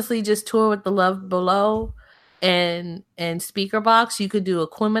honestly just tour with The Love Below and Speakerbox. You could do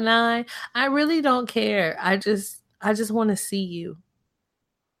Aquemini. I really don't care. I just want to see you.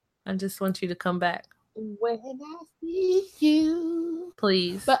 I just want you to come back. When I see you.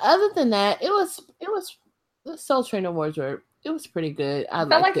 Please. But other than that, it was the Soul Train Awards it was pretty good. I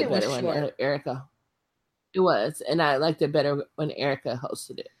liked it better when Erykah. It was, and I liked it better when Erykah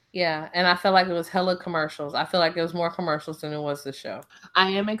hosted it. Yeah, and I felt like it was hella commercials. I feel like it was more commercials than it was the show. I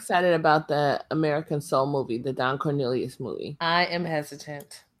am excited about the American Soul movie, the Don Cornelius movie. I am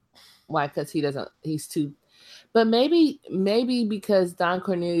hesitant. Why? Because he's too... But maybe because Don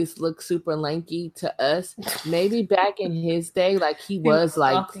Cornelius looks super lanky to us, maybe back in his day, like he was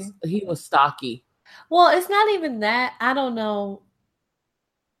stocky. Well, it's not even that. I don't know.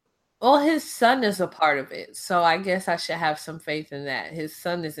 Well, his son is a part of it, so I guess I should have some faith in that. His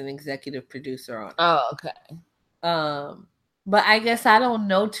son is an executive producer on it. Oh, okay. But I guess I don't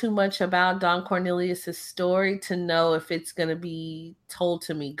know too much about Don Cornelius' story to know if it's going to be told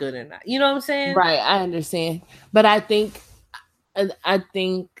to me good or not. You know what I'm saying? Right, I understand. But I think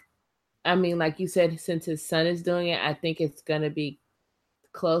I mean, like you said, since his son is doing it, I think it's going to be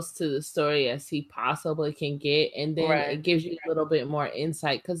close to the story as he possibly can get. And then it gives you a little bit more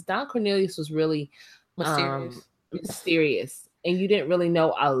insight because Don Cornelius was really mysterious. And you didn't really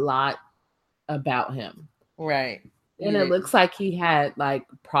know a lot about him. Right. And it looks like he had like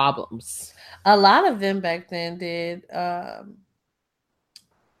problems. A lot of them back then did.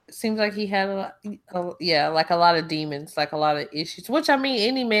 Seems like he had like a lot of demons, like a lot of issues. Which, I mean,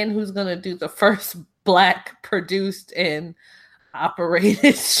 any man who's gonna do the first Black produced and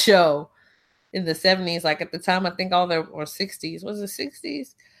operated show in the 70s, like at the time, I think all there, or 60s, was it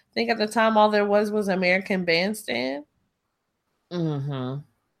 60s? I think at the time all there was American Bandstand. Mm-hmm.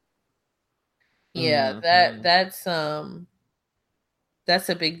 Yeah, that's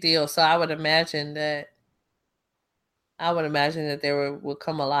a big deal. So I would imagine that there would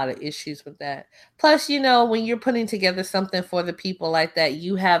come a lot of issues with that. Plus, you know, when you're putting together something for the people like that,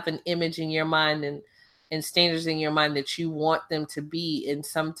 you have an image in your mind and standards in your mind that you want them to be. And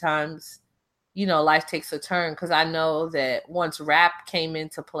sometimes, you know, life takes a turn. Because I know that once rap came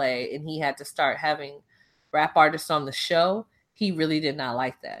into play and he had to start having rap artists on the show, he really did not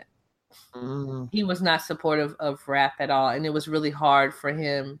like that. Mm-hmm. He was not supportive of rap at all. And it was really hard for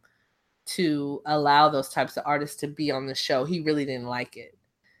him to allow those types of artists to be on the show. He really didn't like it.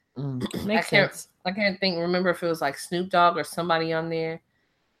 Makes sense. I can't remember if it was like Snoop Dogg or somebody on there.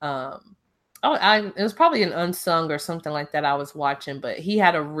 It was probably an Unsung or something like that I was watching, but he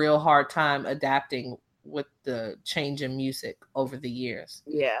had a real hard time adapting with the change in music over the years.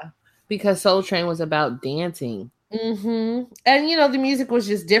 Yeah, because Soul Train was about dancing. Mm-hmm. And you know, the music was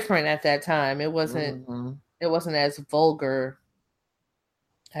just different at that time. It wasn't as vulgar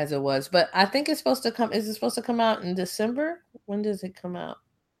as it was, but I think it's supposed to come. Is it supposed to come out in December? When does it come out?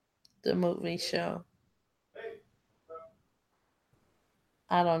 The movie show.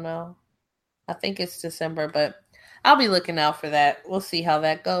 I don't know. I think it's December, but I'll be looking out for that. We'll see how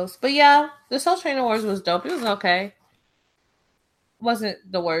that goes. But yeah, the Soul Train Awards was dope. It was okay. It wasn't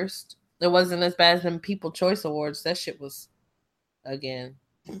the worst. It wasn't as bad as the People Choice Awards. That shit was, again,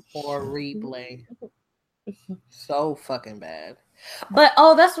 horrible. So fucking bad. But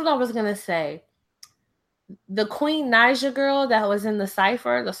that's what I was gonna say. The Queen Naija girl that was in the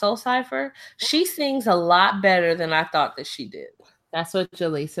Cypher, the Soul Cypher, she sings a lot better than I thought that she did. That's what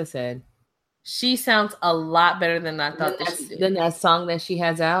Jaleesa said. She sounds a lot better than I thought that she did. Then that song that she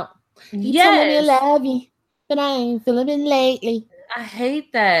has out. Yes. You love me, but I ain't feeling it lately. I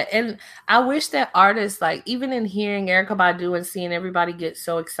hate that. And I wish that artists, like, even in hearing Erykah Badu and seeing everybody get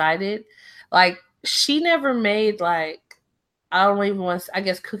so excited, like, she never made, like, I don't even want to, I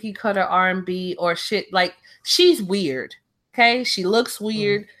guess, cookie cutter R&B or shit. Like, she's weird, okay? She looks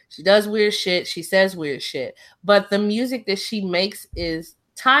weird. She does weird shit. She says weird shit. But the music that she makes is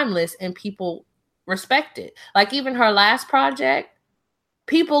timeless and people respect it. Like, even her last project,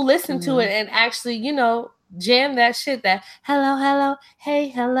 people listen to it and actually, you know, jam that shit, that hello, hello, hey,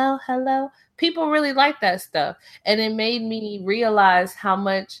 hello, hello. People really like that stuff. And it made me realize how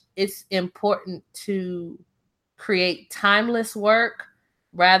much it's important to create timeless work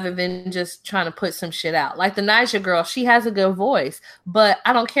rather than just trying to put some shit out. Like the Naija girl, she has a good voice, but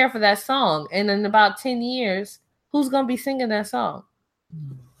I don't care for that song. And in about 10 years, who's going to be singing that song?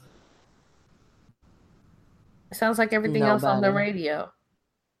 It sounds like everything else on the radio.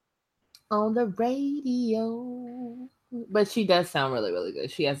 On the radio. But she does sound really, really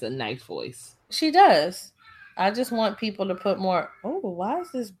good. She has a nice voice. She does. I just want people to put more... Oh, why is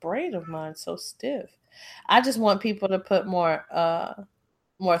this braid of mine so stiff? I just want people to put more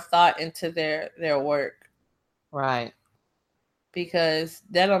thought into their work. Right. Because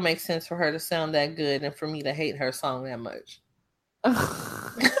that don't make sense for her to sound that good and for me to hate her song that much.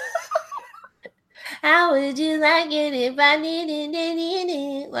 How would you like it if I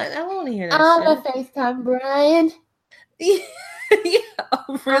didn't? Like, I want to hear that I'm a FaceTime Brian. Yeah, really?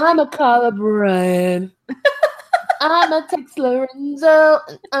 I'm a caller Brian. I'm a text Lorenzo.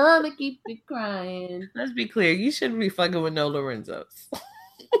 And I'm going to keep it crying. Let's be clear. You shouldn't be fucking with no Lorenzos.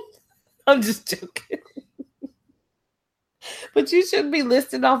 I'm just joking. But you shouldn't be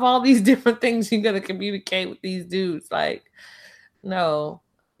listing off all these different things you're going to communicate with these dudes. Like, no.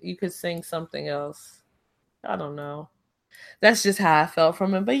 You could sing something else. I don't know. That's just how I felt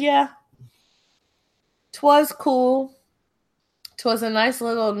from it. But yeah, 'twas cool. 'Twas a nice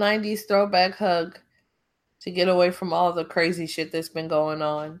little 90s throwback hug to get away from all the crazy shit that's been going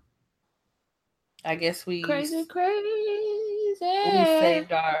on. I guess we crazy. We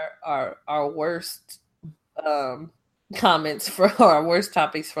saved our worst comments for our worst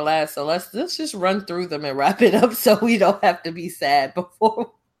topics for last. So let's just run through them and wrap it up so we don't have to be sad before we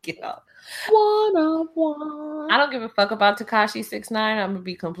get One of one. I don't give a fuck about Tekashi 6ix9ine. I'm gonna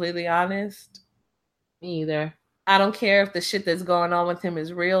be completely honest. Me either. I don't care if the shit that's going on with him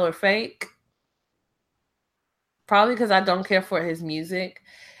is real or fake. Probably because I don't care for his music.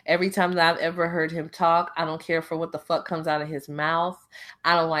 Every time that I've ever heard him talk, I don't care for what the fuck comes out of his mouth.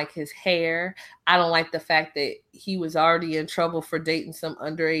 I don't like his hair. I don't like the fact that he was already in trouble for dating some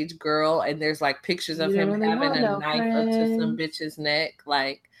underage girl, and there's like pictures of him really having a knife friend. up to some bitch's neck.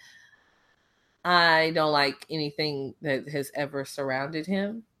 Like, I don't like anything that has ever surrounded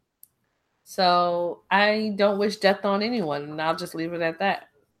him. So I don't wish death on anyone, and I'll just leave it at that.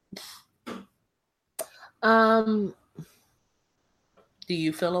 Do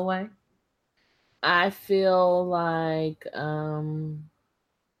you feel a way? I feel like I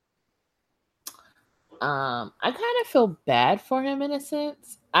kind of feel bad for him in a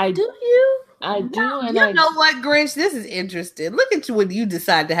sense. Do you? I do, no, and you know what, Grinch? This is interesting. Look at you when you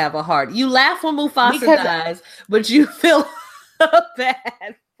decide to have a heart. You laugh when Mufasa dies, but you feel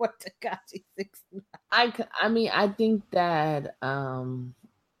bad for Tekashi 6ix9ine. I mean, I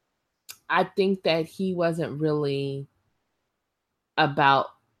think that he wasn't really about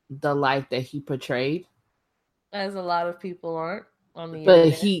the life that he portrayed, as a lot of people aren't on the but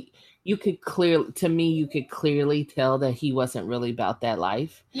internet. you could clearly tell that he wasn't really about that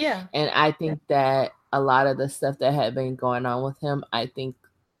life. Yeah. And I think that a lot of the stuff that had been going on with him,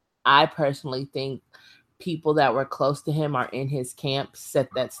 I personally think people that were close to him are in his camp set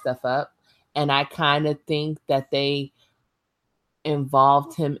that stuff up. And I kind of think that they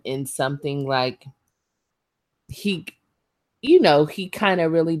involved him in something like he kind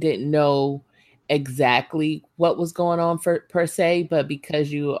of really didn't know exactly what was going on per se, but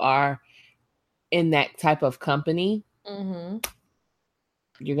because you are in that type of company,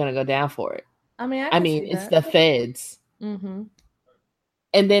 you're gonna go down for it. I mean, it's the feds. And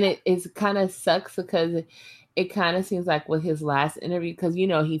then it kind of sucks because it kind of seems like with his last interview, because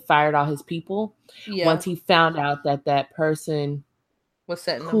he fired all his people once he found out that person was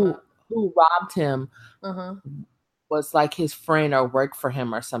setting him up, who robbed him was like his friend or worked for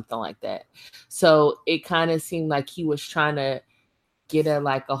him or something like that. So it kind of seemed like he was trying to get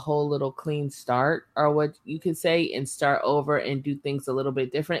a whole little clean start, or what you could say, and start over and do things a little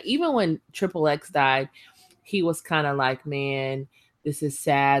bit different. Even when Triple X died, he was kind of like, man, this is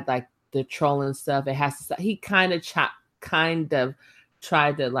sad, like the trolling stuff, it has to stop. He kind of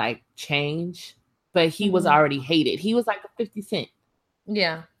tried to like change, but he was already hated. He was like a 50 Cent.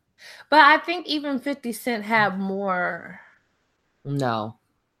 Yeah. But I think even 50 Cent had more. No,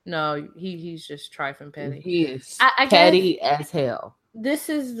 he's just trifling petty. He is petty as hell. This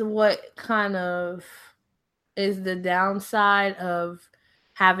is what kind of is the downside of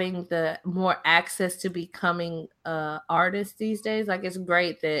having the more access to becoming an artist these days. Like, it's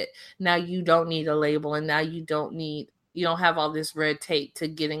great that now you don't need a label, and now you don't have all this red tape to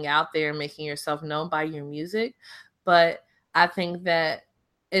getting out there and making yourself known by your music. But I think that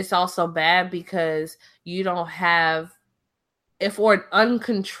it's also bad because you don't have, if for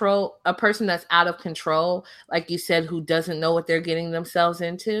a person that's out of control, like you said, who doesn't know what they're getting themselves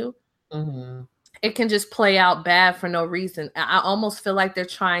into, it can just play out bad for no reason. I almost feel like they're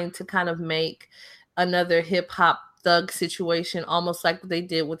trying to kind of make another hip hop thug situation, almost like what they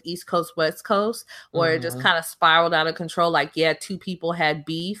did with East Coast, West Coast, where it just kind of spiraled out of control. Like, yeah, two people had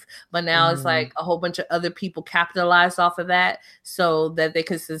beef, but now it's like a whole bunch of other people capitalized off of that so that they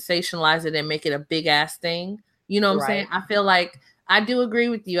could sensationalize it and make it a big ass thing. You know what I'm saying? I feel like I do agree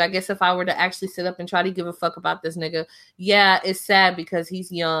with you. I guess if I were to actually sit up and try to give a fuck about this nigga, yeah, it's sad because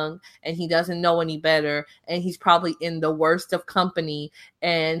he's young and he doesn't know any better, and he's probably in the worst of company,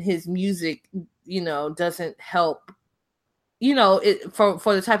 and his music, doesn't help. For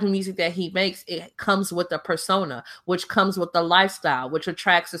the type of music that he makes, it comes with a persona, which comes with a lifestyle, which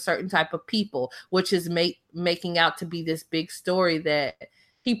attracts a certain type of people, which is making out to be this big story that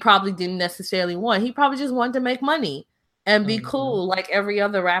he probably didn't necessarily want. He probably just wanted to make money and be cool like every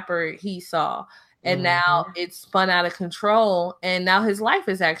other rapper he saw. And now it's spun out of control, and now his life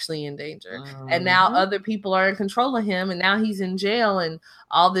is actually in danger. And now other people are in control of him, and now he's in jail, and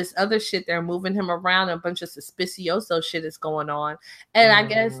all this other shit. They're moving him around, a bunch of suspicioso shit is going on. And I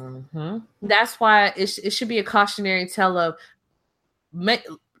guess that's why it should be a cautionary tale of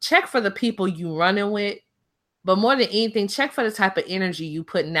check for the people you running with. But more than anything, check for the type of energy you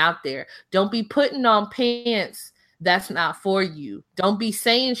putting out there. Don't be putting on pants that's not for you. Don't be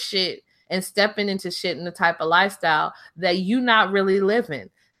saying shit and stepping into shit in the type of lifestyle that you not really living.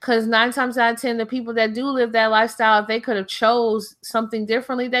 Because 9 times out of 10, the people that do live that lifestyle, if they could have chose something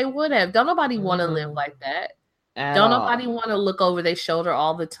differently, they would have. Don't nobody want to live like that. At Don't all. nobody want to look over their shoulder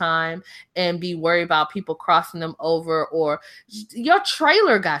all the time and be worried about people crossing them over, or your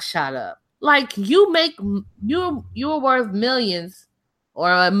trailer got shot up. Like you're worth millions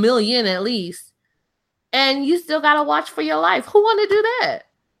or a million at least, and you still gotta watch for your life. Who want to do that?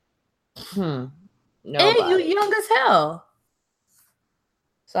 Nobody. And you young as hell.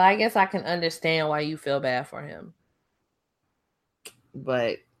 So I guess I can understand why you feel bad for him.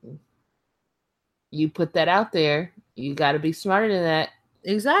 But you put that out there, you got to be smarter than that.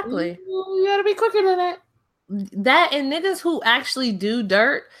 Exactly. You got to be quicker than that. That and niggas who actually do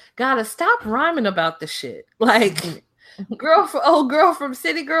dirt gotta stop rhyming about the shit. Like, girl from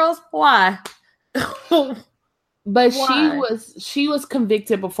City Girls, why? But why? she was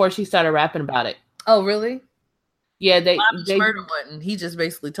convicted before she started rapping about it. Oh, really? Yeah, Bobby Shmurda wasn't. He just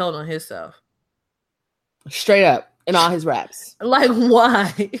basically told on himself. Straight up in all his raps. Like,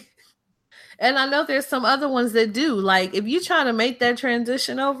 why? And I know there's some other ones that do. Like, if you're trying to make that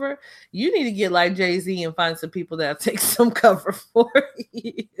transition over, you need to get like Jay-Z and find some people that'll take some cover for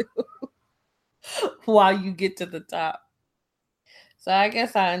you while you get to the top. So I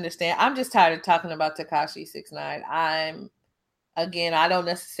guess I understand. I'm just tired of talking about Tekashi 6ix9ine. I don't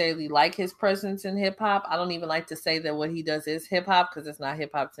necessarily like his presence in hip hop. I don't even like to say that what he does is hip hop because it's not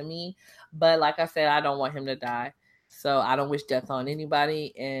hip hop to me. But like I said, I don't want him to die. So I don't wish death on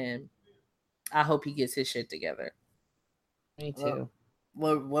anybody. And I hope he gets his shit together. Me too.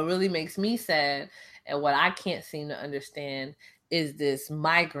 What really makes me sad and what I can't seem to understand is this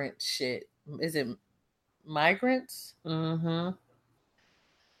migrant shit. Is it migrants? Mm-hmm.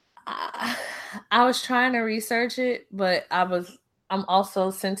 I was trying to research it, but I'm also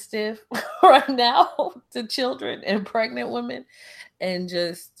sensitive right now to children and pregnant women and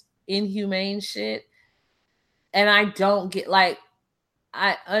just inhumane shit. And I don't get, like,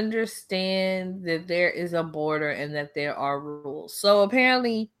 I understand that there is a border and that there are rules. So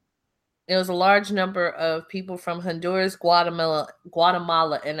apparently there was a large number of people from Honduras, Guatemala,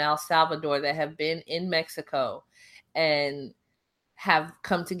 and El Salvador that have been in Mexico and have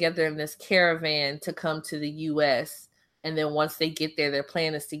come together in this caravan to come to the U.S. And then once they get there, their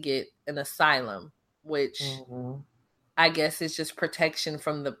plan is to get an asylum, which I guess is just protection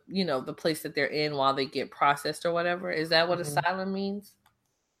from the, the place that they're in while they get processed or whatever. Is that what asylum means?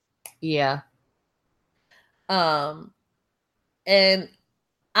 Yeah. And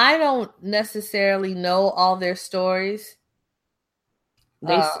I don't necessarily know all their stories.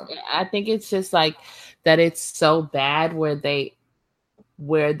 I think it's just like that it's so bad where they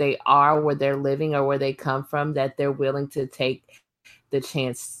are, where they're living, or where they come from, that they're willing to take the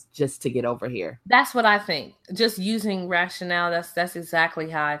chance just to get over here. That's what I think. Just using rationale, that's exactly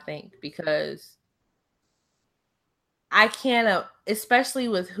how I think, because I can't, especially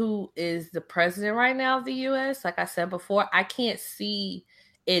with who is the president right now of the U.S., like I said before, I can't see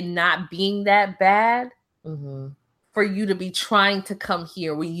it not being that bad for you to be trying to come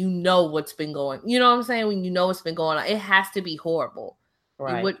here when you know what's been going. You know what I'm saying? When you know what's been going on, it has to be horrible.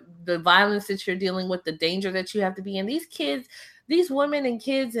 Right. What the violence that you're dealing with, the danger that you have to be in. These kids, these women and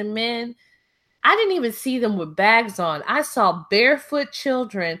kids and men, I didn't even see them with bags on. I saw barefoot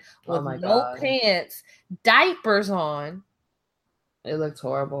children with no pants, diapers on. It looks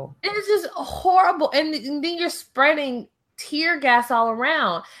horrible. It's just horrible. And then you're spreading tear gas all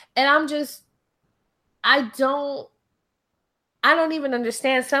around. And I don't even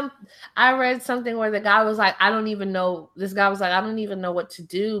understand. I read something where the guy was like, I don't even know what to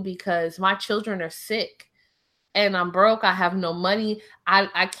do because my children are sick and I'm broke. I have no money.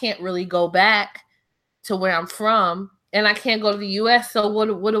 I can't really go back to where I'm from and I can't go to the US. So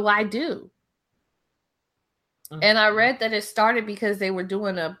what do I do? And I read that it started because they were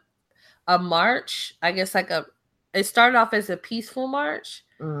doing a march. I guess it started off as a peaceful march.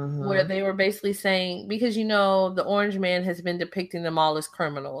 Where they were basically saying, because the Orange Man has been depicting them all as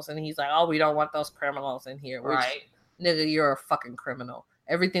criminals, and he's like, oh, we don't want those criminals in here. Which, right. Nigga, you're a fucking criminal.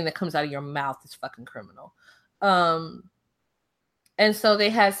 Everything that comes out of your mouth is fucking criminal. And so they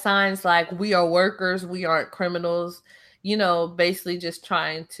had signs like, we are workers, we aren't criminals, basically just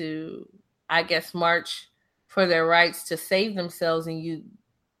trying to, I guess, march for their rights to save themselves and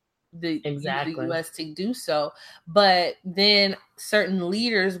the U.S. to do so. But then certain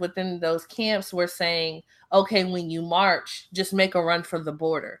leaders within those camps were saying, okay, when you march, just make a run for the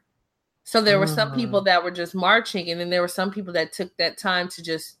border. So there were some people that were just marching, and then there were some people that took that time to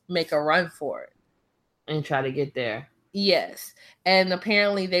just make a run for it. And try to get there. Yes. And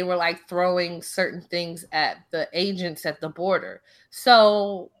apparently they were like throwing certain things at the agents at the border.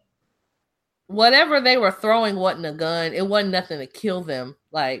 So whatever they were throwing wasn't a gun. It wasn't nothing to kill them.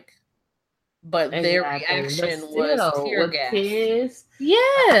 Like, but their reaction was tear gas. Kids,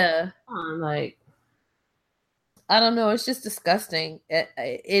 yeah. I'm like, I don't know. It's just disgusting.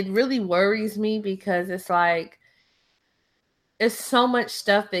 It really worries me because it's like, it's so much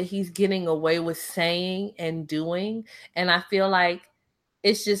stuff that he's getting away with saying and doing. And I feel like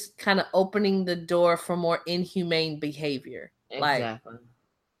it's just kind of opening the door for more inhumane behavior. Exactly. Like,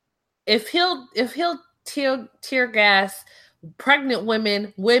 if he'll tear gas pregnant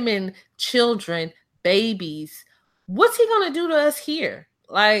women, children, babies, what's he gonna do to us here?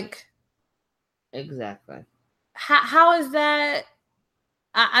 Like, exactly. How is that?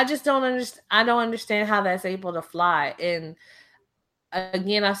 I just don't understand. I don't understand how that's able to fly. And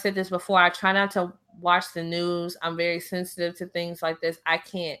again, I've said this before. I try not to watch the news. I'm very sensitive to things like this. I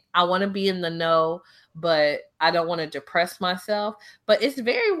can't. I want to be in the know, but I don't want to depress myself. But it's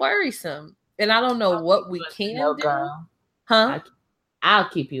very worrisome, and I don't know what we can do. Girl. Huh? I'll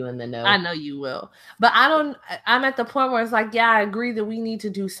keep you in the know. I know you will. But I'm at the point where it's like, yeah, I agree that we need to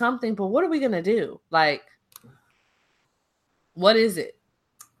do something, but what are we going to do? Like, what is it?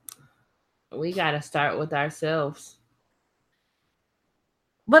 We got to start with ourselves.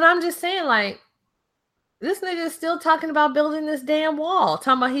 But I'm just saying, like, this nigga is still talking about building this damn wall,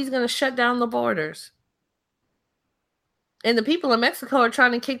 talking about he's going to shut down the borders. And the people in Mexico are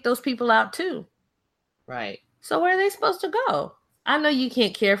trying to kick those people out too. Right. So where are they supposed to go? I know you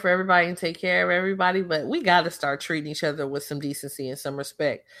can't care for everybody and take care of everybody, but we got to start treating each other with some decency and some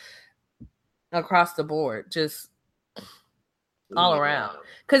respect across the board, just all around.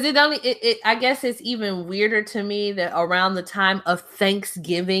 Because I guess it's even weirder to me that around the time of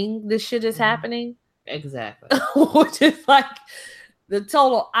Thanksgiving, this shit is happening. Exactly. Which is like the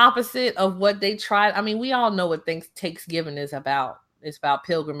total opposite of what they tried. I mean, we all know what Thanksgiving is about. It's about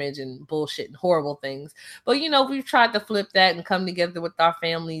pilgrimage and bullshit and horrible things. But, you know, we've tried to flip that and come together with our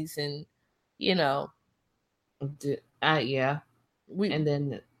families and, you know. Yeah. And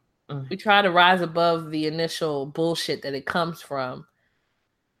then we try to rise above the initial bullshit that it comes from.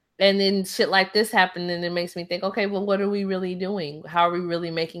 And then shit like this happened, and it makes me think, okay, well, what are we really doing? How are we really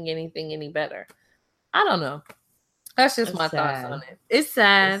making anything any better? I don't know. That's just my thoughts on it. It's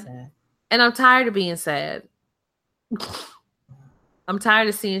sad. And I'm tired of being sad. I'm tired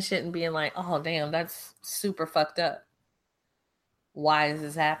of seeing shit and being like, oh, damn, that's super fucked up. Why is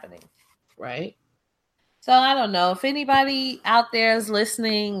this happening? Right. So I don't know. If anybody out there is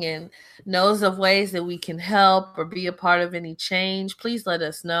listening and knows of ways that we can help or be a part of any change, please let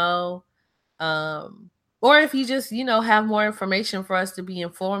us know. Or if you just, you know, have more information for us to be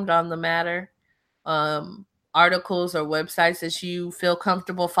informed on the matter, articles or websites that you feel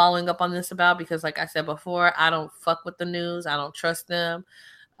comfortable following up on this about, because like I said before, I don't fuck with the news. I don't trust them.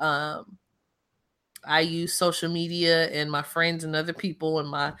 I use social media and my friends and other people and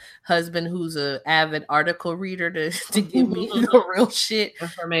my husband, who's an avid article reader, to give me the real shit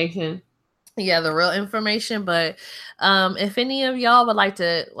information. Yeah, the real information. But if any of y'all would like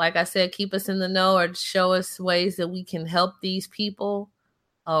to, like I said, keep us in the know or show us ways that we can help these people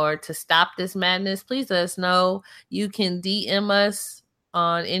or to stop this madness, please let us know. You can DM us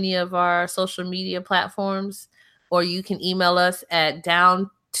on any of our social media platforms, or you can email us at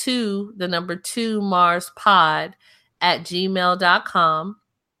down2marspod@gmail.com.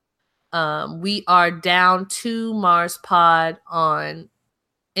 We are Down to Mars Pod on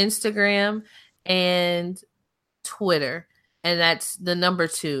Instagram and Twitter, and that's the number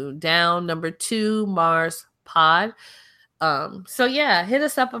 2, down number 2 Mars Pod. So yeah, hit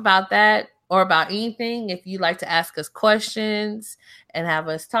us up about that or about anything. If you'd like to ask us questions and have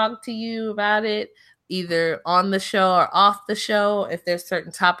us talk to you about it, either on the show or off the show, if there's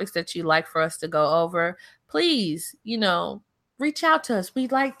certain topics that you'd like for us to go over, please, you know, reach out to us.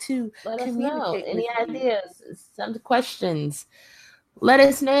 We'd like to communicate. Any ideas, some questions, let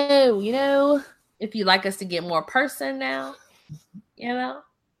us know. You know, if you'd like us to get more person now, you know,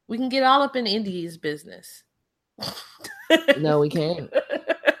 we can get all up in India's business. No, we can't.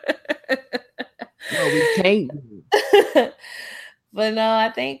 No, we can't. But no,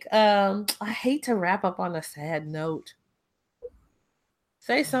 I think I hate to wrap up on a sad note.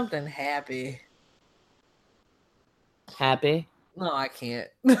 Say something happy. Happy? No, I can't.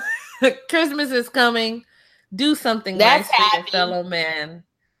 Christmas is coming. Do something nice for your fellow man.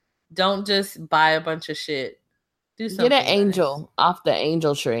 Don't just buy a bunch of shit. Do something. Get an angel off the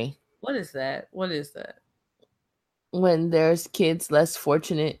angel tree. What is that? What is that? When there's kids less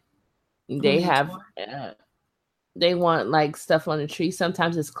fortunate, they they want like stuff on the tree.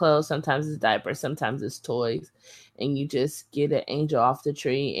 Sometimes it's clothes, sometimes it's diapers, sometimes it's toys, and you just get an angel off the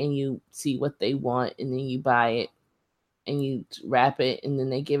tree and you see what they want, and then you buy it and you wrap it, and then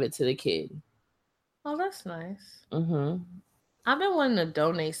they give it to the kid. Oh, that's nice. Mm-hmm. I've been wanting to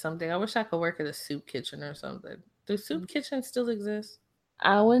donate something. I wish I could work at a soup kitchen or something. Do soup kitchens still exist?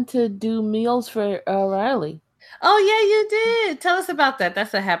 I went to do meals for Riley. Oh yeah, you did. Tell us about that.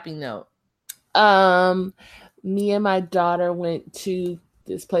 That's a happy note. Me and my daughter went to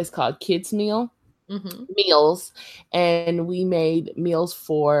this place called Kids Mm-hmm. Meals, and we made meals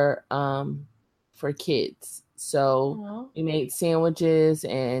for kids. So Aww. we made sandwiches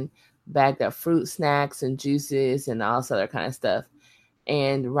and bagged up fruit snacks and juices and all this other kind of stuff.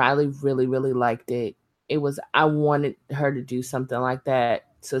 And Riley really, really liked it. I wanted her to do something like that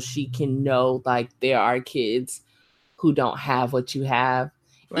so she can know like there are kids who don't have what you have.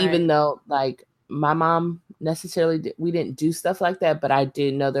 Right. Even though like my mom necessarily we didn't do stuff like that, but I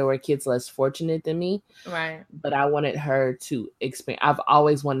did know there were kids less fortunate than me. Right. But I wanted her to expand. I've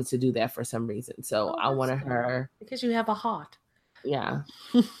always wanted to do that for some reason. So I wanted her. Because you have a heart. Yeah.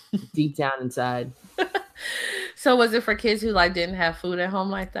 Deep down inside. So was it for kids who like didn't have food at home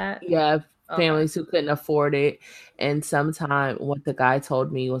like that? Yeah. Families who couldn't afford it. And sometimes what the guy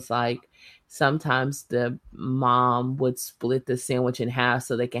told me was like, sometimes the mom would split the sandwich in half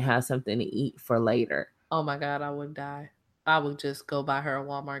so they can have something to eat for later. Oh my God, I would die. I would just go buy her a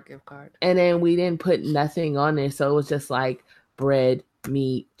Walmart gift card. And then we didn't put nothing on it. So it was just like bread,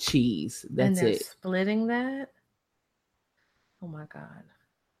 meat, cheese. That's it. Splitting that? Oh my God.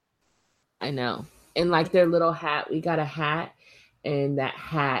 I know. And like their little hat, we got a hat, and that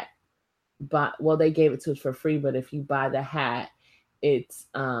hat, well, they gave it to us for free, but if you buy the hat, it's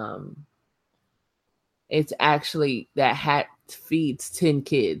actually, that hat feeds 10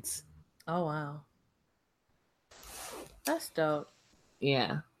 kids. Oh wow. That's dope.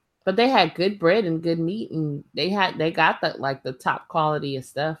 Yeah. But they had good bread and good meat, and they got the top quality of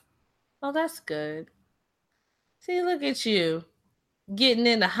stuff. Oh, that's good. See, look at you. Getting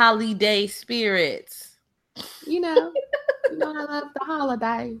in the holiday spirits. You know I love the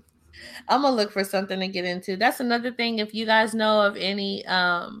holidays. I'm gonna look for something to get into. That's another thing. If you guys know of any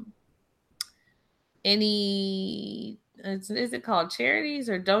is it called charities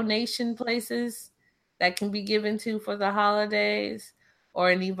or donation places that can be given to for the holidays, or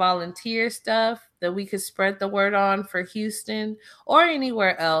any volunteer stuff that we could spread the word on for Houston or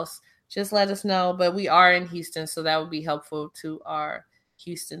anywhere else, just let us know. But we are in Houston, so that would be helpful to our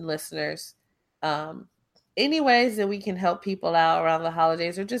Houston listeners. Any ways that we can help people out around the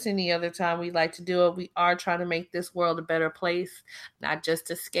holidays, or just any other time we'd like to do it. We are trying to make this world a better place, not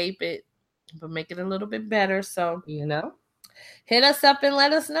just escape it, but make it a little bit better. So, hit us up and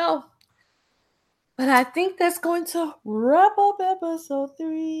let us know. But I think that's going to wrap up episode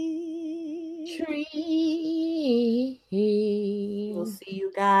 3. We'll see you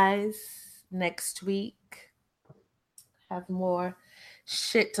guys next week. Have more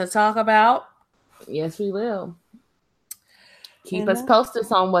shit to talk about. Yes, we will. Keep us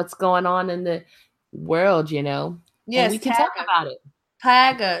posted on what's going on in the world, Yes, and we can talk about it.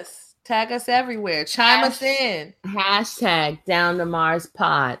 Tag us everywhere. Chime us in. Hashtag Down to Mars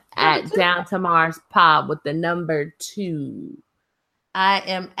Pod at Down to Mars Pod with the number 2. I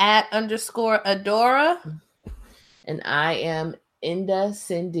am at _Adora. And I am Indah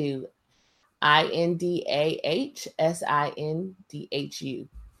Sindhu. INDAHSINDHU.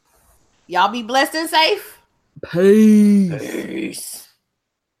 Y'all be blessed and safe. Peace.